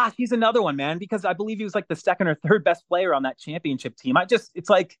 gosh, he's another one, man, because I believe he was like the second or third best player on that championship team. It's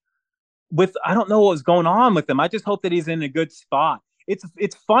like I don't know what was going on with him. I just hope that he's in a good spot.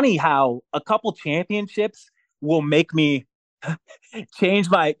 It's funny how a couple championships will make me change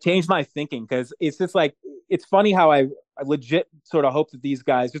my thinking, because it's just like it's funny how I legit sort of hope that these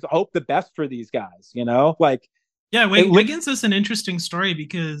guys just hope the best for these guys, like Yeah, it Wiggins is an interesting story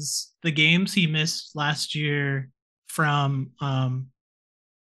because the games he missed last year from um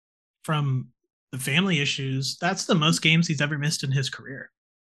from the family issues, that's the most games he's ever missed in his career.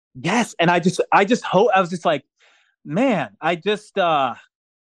 yes, and I just hope, I was just like, man, I just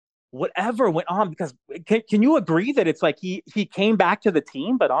whatever went on, because can you agree that it's like he came back to the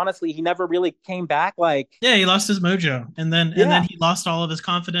team, but honestly he never really came back, like, Yeah, he lost his mojo, and then yeah. he lost all of his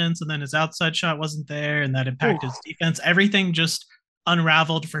confidence, and then his outside shot wasn't there, and that impacted his Oof. defense. Everything just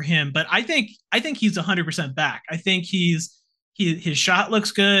unraveled for him. But I think he's 100% back. I think his shot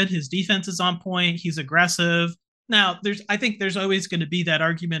looks good. His defense is on point. He's aggressive. Now, I think there's always going to be that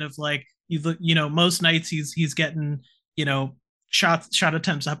argument of like most nights he's getting shot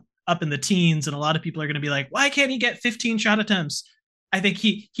attempts up in the teens, and a lot of people are going to be like, why can't he get 15 shot attempts? I think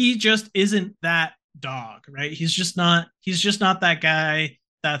he just isn't that dog, right? He's just not that guy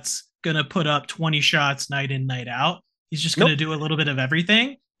that's gonna put up 20 shots night in, night out. He's just gonna Nope. do a little bit of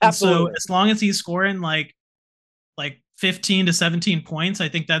everything. And so Absolutely. as long as he's scoring like 15 to 17 points, I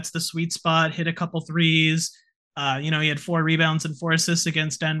think that's the sweet spot. Hit a couple threes. He had 4 rebounds and 4 assists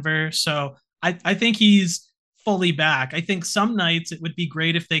against Denver. So I think he's fully back. I think some nights it would be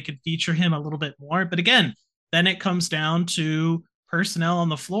great if they could feature him a little bit more. But again, then it comes down to personnel on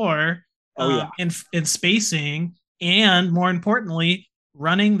the floor, Oh yeah. and spacing, and more importantly,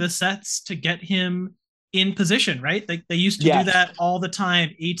 running the sets to get him in position, right? They used to do Yes. that all the time.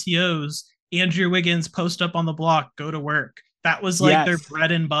 ATOs, Andrew Wiggins, post up on the block, go to work. That was like their Yes.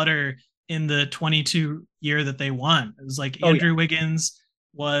 bread and butter in the 22 year that they won. It was like Oh yeah. Andrew Wiggins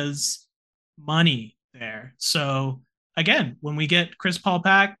was money there. So again, when we get Chris Paul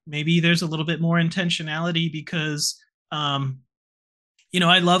back, maybe there's a little bit more intentionality because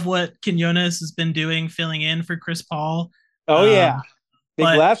I love what Quinones has been doing filling in for Chris Paul. Oh yeah. Um, Big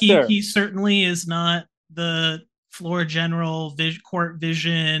but he Lester. he certainly is not the floor general court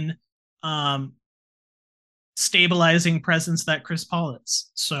vision um, stabilizing presence that Chris Paul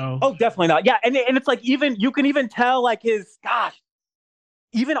is. So Oh, definitely not. Yeah, and it's like, even you can even tell like his, gosh,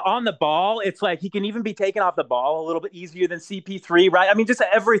 even on the ball, it's like he can even be taken off the ball a little bit easier than CP3, right? I mean, just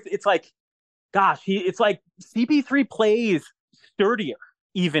everything. It's like, gosh, it's like CP3 plays sturdier,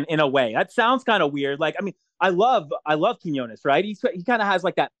 even in a way. That sounds kind of weird. Like, I mean, I love Quinones, right? He kind of has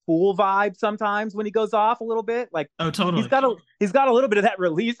like that pool vibe sometimes when he goes off a little bit. Like oh, he's totally. got a little bit of that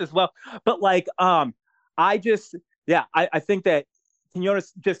release as well. But like, I just, yeah, I think that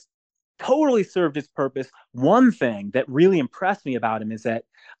Quinones just totally served his purpose. One thing that really impressed me about him is that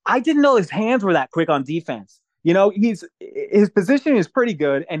I didn't know his hands were that quick on defense. His position is pretty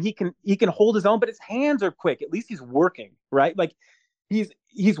good, and he can hold his own, but his hands are quick. At least he's working, right? Like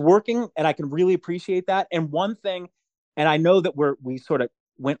he's working, and I can really appreciate that. And one thing, and I know that we sort of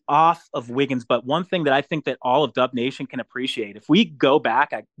went off of Wiggins, but one thing that I think that all of Dub Nation can appreciate, if we go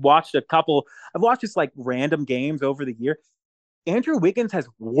back, I've watched just like random games over the year. Andrew Wiggins has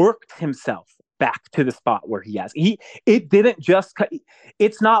worked himself back to the spot where he has. It didn't just,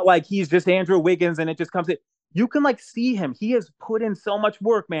 it's not like he's just Andrew Wiggins and it just comes in. You can like see him. He has put in so much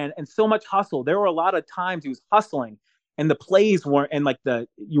work, man, and so much hustle. There were a lot of times he was hustling and the plays weren't, and like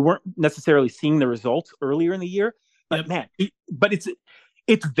you weren't necessarily seeing the results earlier in the year, but Yep. man, but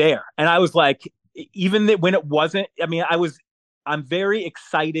it's there. And I was like, even when it wasn't, I mean, I'm very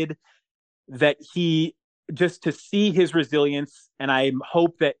excited that he, just to see his resilience. And I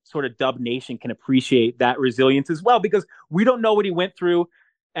hope that sort of Dub Nation can appreciate that resilience as well, because we don't know what he went through.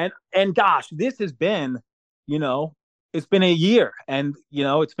 And gosh, this has been, you know, it's been a year, and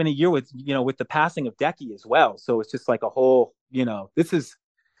it's been a year with with the passing of Decky as well. So it's just like a whole, this is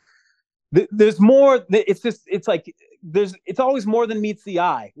there's more. It's like it's always more than meets the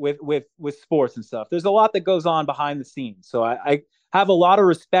eye with sports and stuff. There's a lot that goes on behind the scenes. So I have a lot of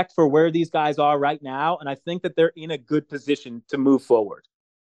respect for where these guys are right now, and I think that they're in a good position to move forward.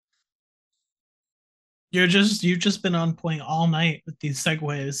 You've just been on point all night with these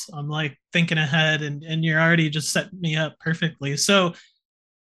segues. I'm like thinking ahead, and you're already just setting me up perfectly. So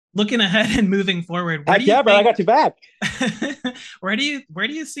looking ahead and moving forward, where Heck do you yeah, bro! I think got you back. where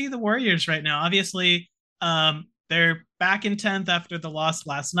do you see the Warriors right now? Obviously, they're back in 10th after the loss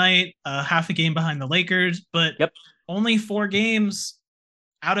last night, half a game behind the Lakers, but Yep. only 4 games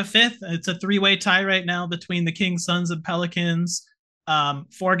out of fifth. It's a three-way tie right now between the Kings, Suns, and Pelicans.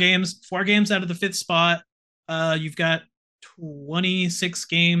 4 games out of the fifth spot. You've got 26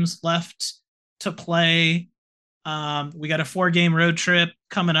 games left to play. We got a 4-game road trip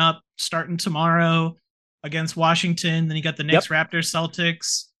coming up, starting tomorrow against Washington. Then you got the Knicks, Yep. Raptors,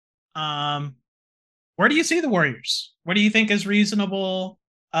 Celtics. Where do you see the Warriors? What do you think is reasonable?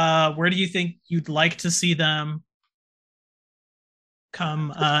 Where do you think you'd like to see them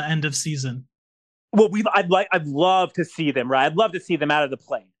come end of season? Well, I'd love to see them, right? I'd love to see them out of the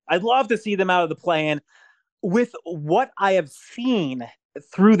play. I'd love to see them out of the play. With what I have seen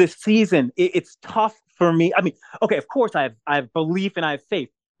through this season, it's tough for me. I mean, okay, of course I have belief and I have faith.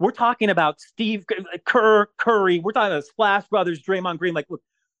 We're talking about Steve Kerr, Curry. We're talking about Splash Brothers, Draymond Green. Like, look,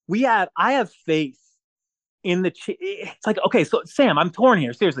 I have faith in the. It's like, okay, so Sam, I'm torn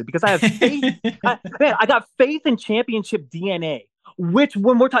here, seriously, because I have faith. Man, I got faith in championship DNA, which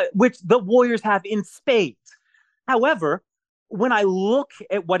the Warriors have in spades. However, when I look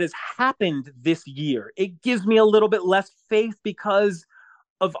at what has happened this year, it gives me a little bit less faith because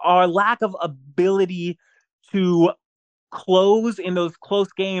of our lack of ability to close in those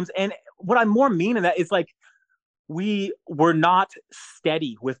close games. And what I more mean in that is like we were not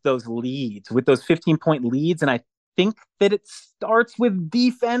steady with those leads, with those 15-point leads. And I think that it starts with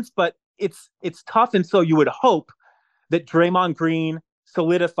defense, but it's tough. And so you would hope that Draymond Green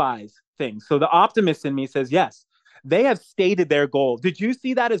solidifies things. So the optimist in me says, yes, they have stated their goal. Did you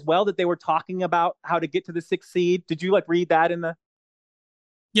see that as well? That they were talking about how to get to the 6th seed? Did you like read that in the?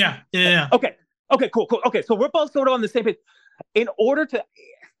 Yeah. Okay. Okay, cool. Okay. So we're both sort of on the same page. In order to,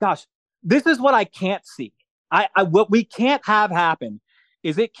 gosh, this is what I can't see. What we can't have happen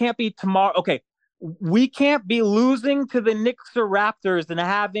is it can't be tomorrow. Okay. We can't be losing to the Knicks or Raptors and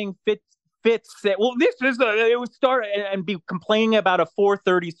having Fitz say, well, it would start and be complaining about a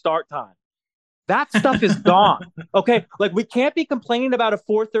 4:30 start time. That stuff is gone. Okay. Like we can't be complaining about a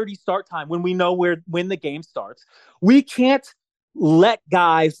 4:30 start time when we know when the game starts. We can't let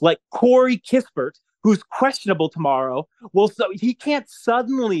guys like Corey Kispert, who's questionable tomorrow, so he can't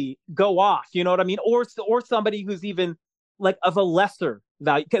suddenly go off, you know what I mean? Or somebody who's even like of a lesser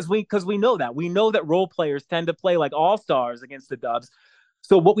value, because we know that role players tend to play like all-stars against the Dubs.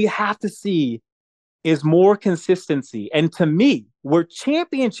 So what we have to see is more consistency. And to me, where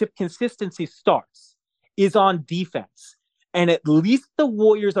championship consistency starts is on defense. And at least the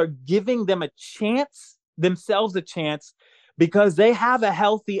Warriors are giving themselves a chance, because they have a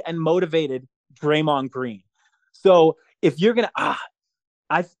healthy and motivated Draymond Green. So if you're going to,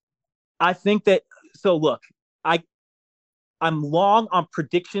 I think that, so look, I'm long on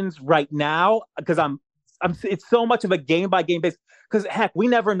predictions right now because it's so much of a game by game basis. Because heck, we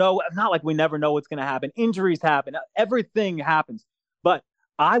never know. Not like we never know what's going to happen. Injuries happen. Everything happens. But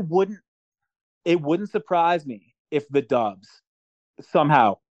it wouldn't surprise me if the Dubs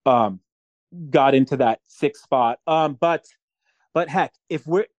somehow got into that 6th spot. But heck, if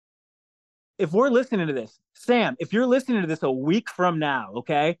we're listening to this, Sam, if you're listening to this a week from now,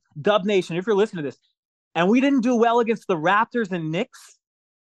 okay, Dub Nation, if you're listening to this, and we didn't do well against the Raptors and Knicks,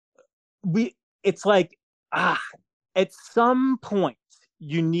 it's like at some point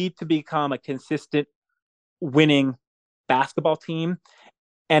you need to become a consistent winning basketball team,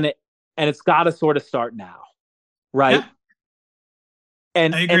 and it's got to sort of start now, right? Yeah,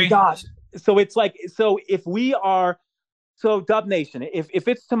 I agree. And gosh, so it's like, so if we are, so Dub Nation, if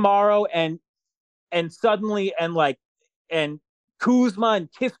it's tomorrow and suddenly and Kuzma and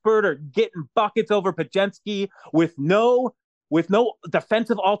Kispert are getting buckets over Pajensky with no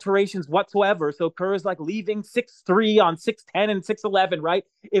defensive alterations whatsoever. So Kerr is like leaving 6'3" on 6'10" and 6'11", right?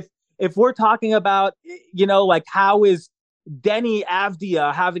 If we're talking about, like how is Denny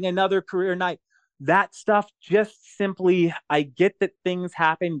Avdia having another career night, that stuff just simply, I get that things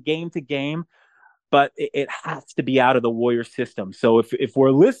happen game to game, but it has to be out of the Warrior system. So if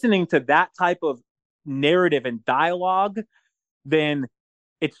we're listening to that type of narrative and dialogue, then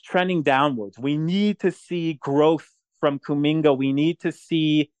it's trending downwards. We need to see growth from Kuminga. We need to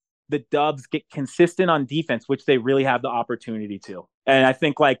see the Dubs get consistent on defense, which they really have the opportunity to. And I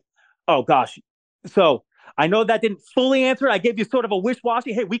think like, oh gosh, so I know that didn't fully answer it. I gave you sort of a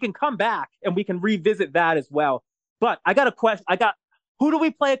wish-washy. Hey, we can come back and we can revisit that as well. But I got a question. Who do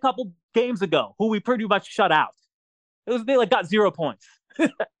we play a couple games ago? Who we pretty much shut out? It was they like got 0 points.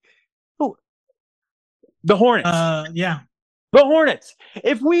 Who? The Hornets. Yeah. The Hornets.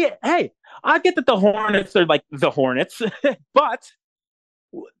 I get that the Hornets are like the Hornets, but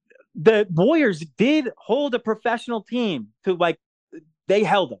the Warriors did hold a professional team to like, they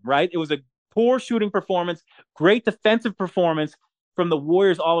held them, right? It was a poor shooting performance, great defensive performance from the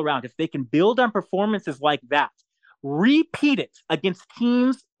Warriors all around. If they can build on performances like that, repeat it against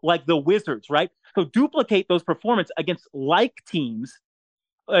teams like the Wizards, right? So duplicate those performances against like teams,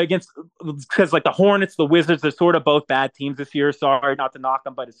 because like the Hornets, the Wizards, they're sort of both bad teams this year. Sorry, not to knock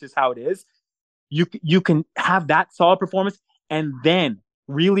them, but it's just how it is. You can have that solid performance and then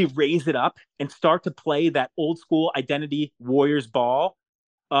really raise it up and start to play that old school identity Warriors ball.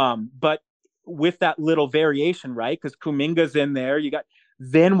 But with that little variation, right? Because Kuminga's in there.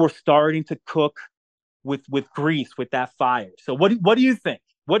 Then we're starting to cook with grease, with that fire. So what do you think?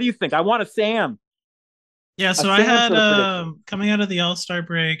 What do you think? I want a Sam. Yeah, so I had coming out of the All-Star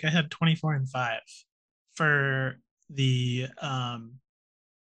break, I had 24-5 for the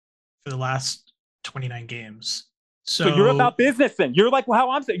last 29 games. So you're about business then. You're like, well,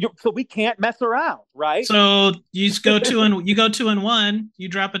 how I'm saying. So we can't mess around, right? So you just go 2-1. You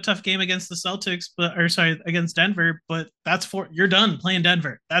drop a tough game against the Celtics, against Denver, but you're done playing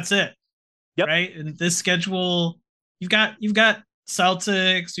Denver. That's it. Yep. Right. And this schedule, you've got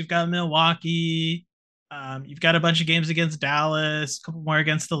Celtics, you've got Milwaukee, you've got a bunch of games against Dallas, a couple more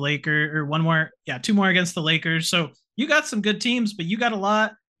against the Lakers, or 2 more against the Lakers. So you got some good teams, but you got a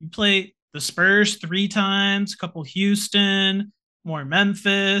lot. You play the Spurs 3 times, a couple Houston, more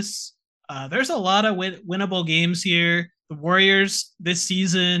Memphis. There's a lot of winnable games here. The Warriors this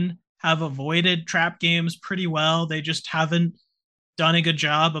season have avoided trap games pretty well. They just haven't done a good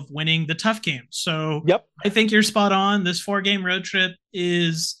job of winning the tough games. So yep. I think you're spot on. This 4-game road trip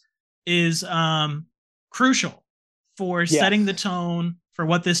is crucial for setting the tone for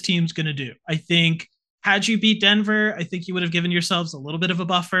what this team's going to do. I think had you beat Denver, I think you would have given yourselves a little bit of a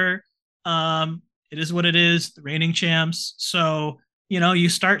buffer. It is what it is, the reigning champs. So, you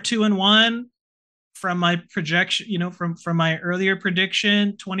start 2-1 from my projection, from my earlier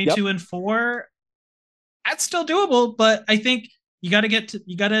prediction, 22-4. That's still doable, but I think you got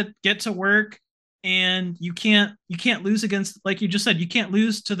to get to work, and you can't lose against, like you just said, you can't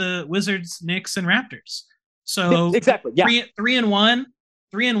lose to the Wizards, Knicks, and Raptors. So exactly, yeah, 3-1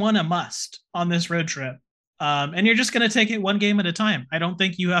 a must on this road trip. And you're just going to take it one game at a time. I don't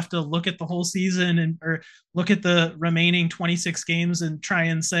think you have to look at the whole season or look at the remaining 26 games and try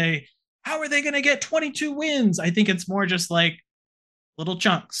and say, how are they going to get 22 wins? I think it's more just like little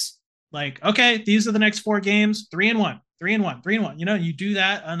chunks. Like, okay, these are the next 4 games, 3-1, 3-1, 3-1. You do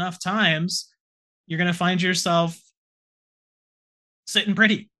that enough times, you're going to find yourself sitting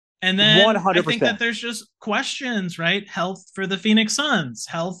pretty. And then 100%. I think that there's just questions, right? Health for the Phoenix Suns,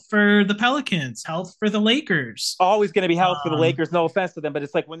 health for the Pelicans, health for the Lakers. Always going to be health for the Lakers. No offense to them, but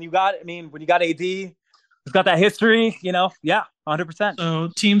it's like when you got AD, who's got that history, yeah, 100%. So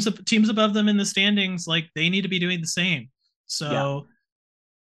teams above them in the standings, like they need to be doing the same. So,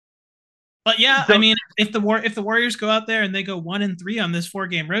 but yeah, I mean, if the Warriors go out there and they go 1-3 on this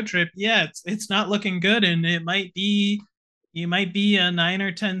 4-game road trip, yeah, it's not looking good, and you might be a 9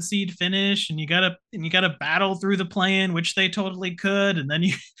 or 10 seed finish, and you gotta battle through the play-in, which they totally could, and then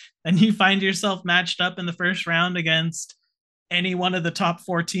you find yourself matched up in the first round against any one of the top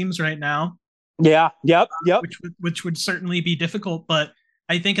 4 teams right now. Yeah, yep. Which would certainly be difficult, but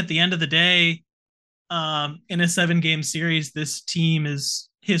I think at the end of the day, in a 7-game series, this team is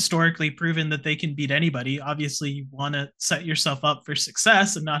historically proven that they can beat anybody. Obviously, you want to set yourself up for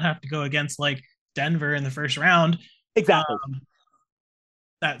success and not have to go against like Denver in the first round. Exactly.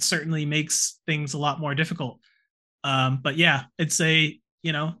 that certainly makes things a lot more difficult. But yeah, it's a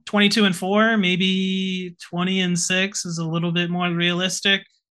 22-4, maybe 20-6 is a little bit more realistic.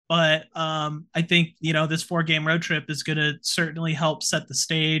 But I think this 4-game road trip is going to certainly help set the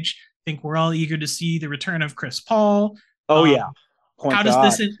stage. I think we're all eager to see the return of Chris Paul. Oh yeah, Um, point how does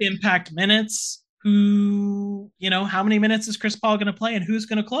guard. this impact minutes? How many minutes is Chris Paul going to play, and who's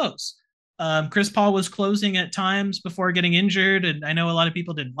going to close? Chris Paul was closing at times before getting injured, and I know a lot of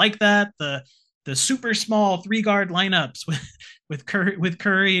people didn't like that. The super small 3 guard lineups with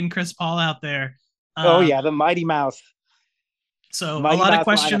Curry and Chris Paul out there. Oh yeah, Um, the so a Mighty lot of Mouse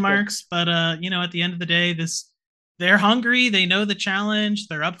question lineup there. marks, but at the end of the day, they're hungry. They know the challenge.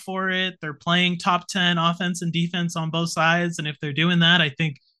 They're up for it. They're playing top 10 offense and defense on both sides, and if they're doing that, I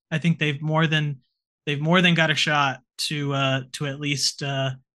think they've more than got a shot to at least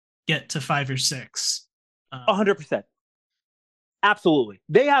get to 5 or 6. 100%. Absolutely.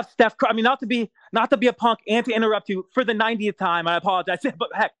 They have Steph Curry. I mean, not to be a punk and to interrupt you for the 90th time. I apologize, but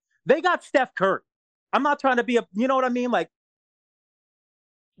heck, they got Steph Curry. I'm not trying to be you know what I mean? Like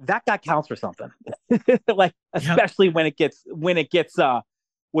that guy counts for something. Like Yep. especially when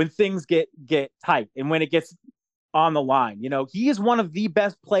things get tight and when it gets on the line. He is one of the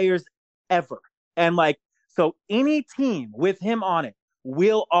best players ever. And like so any team with him on it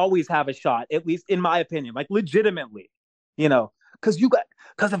will always have a shot, at least in my opinion, like legitimately, you know, because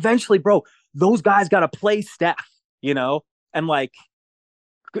eventually, bro, those guys got to play Steph, and like,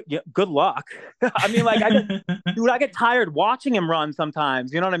 good luck. I mean, like, I get tired watching him run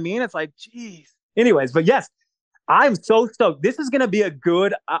sometimes. You know what I mean? It's like, geez. Anyways, but yes, I'm so stoked. This is going to be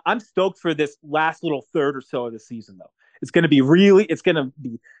I'm stoked for this last little third or so of the season, though. It's going to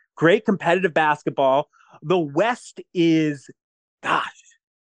be great competitive basketball. The West is, gosh,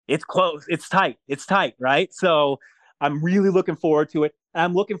 it's close. It's tight, right? So I'm really looking forward to it. And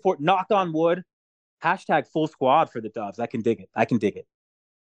I'm looking for, knock on wood, hashtag full squad for the Dubs. I can dig it.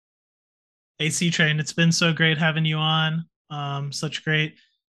 AC Train, it's been so great having you on. Such great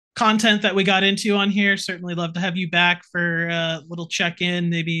content that we got into on here. Certainly love to have you back for a little check in,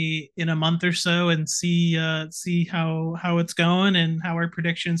 maybe in a month or so, and see how it's going and how our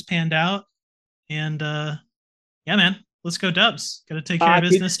predictions panned out. And yeah, man, let's go Dubs. Got to take care of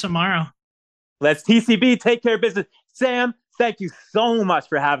Dude, business tomorrow. let's TCB take care of business. Sam, thank you so much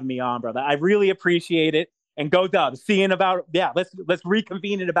for having me on, brother. I really appreciate it. And go Dubs. See you in about let's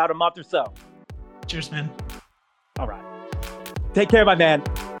reconvene in about a month or so. Cheers, man. All right. Take care, my man.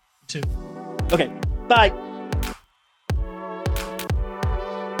 You too. Okay. Bye.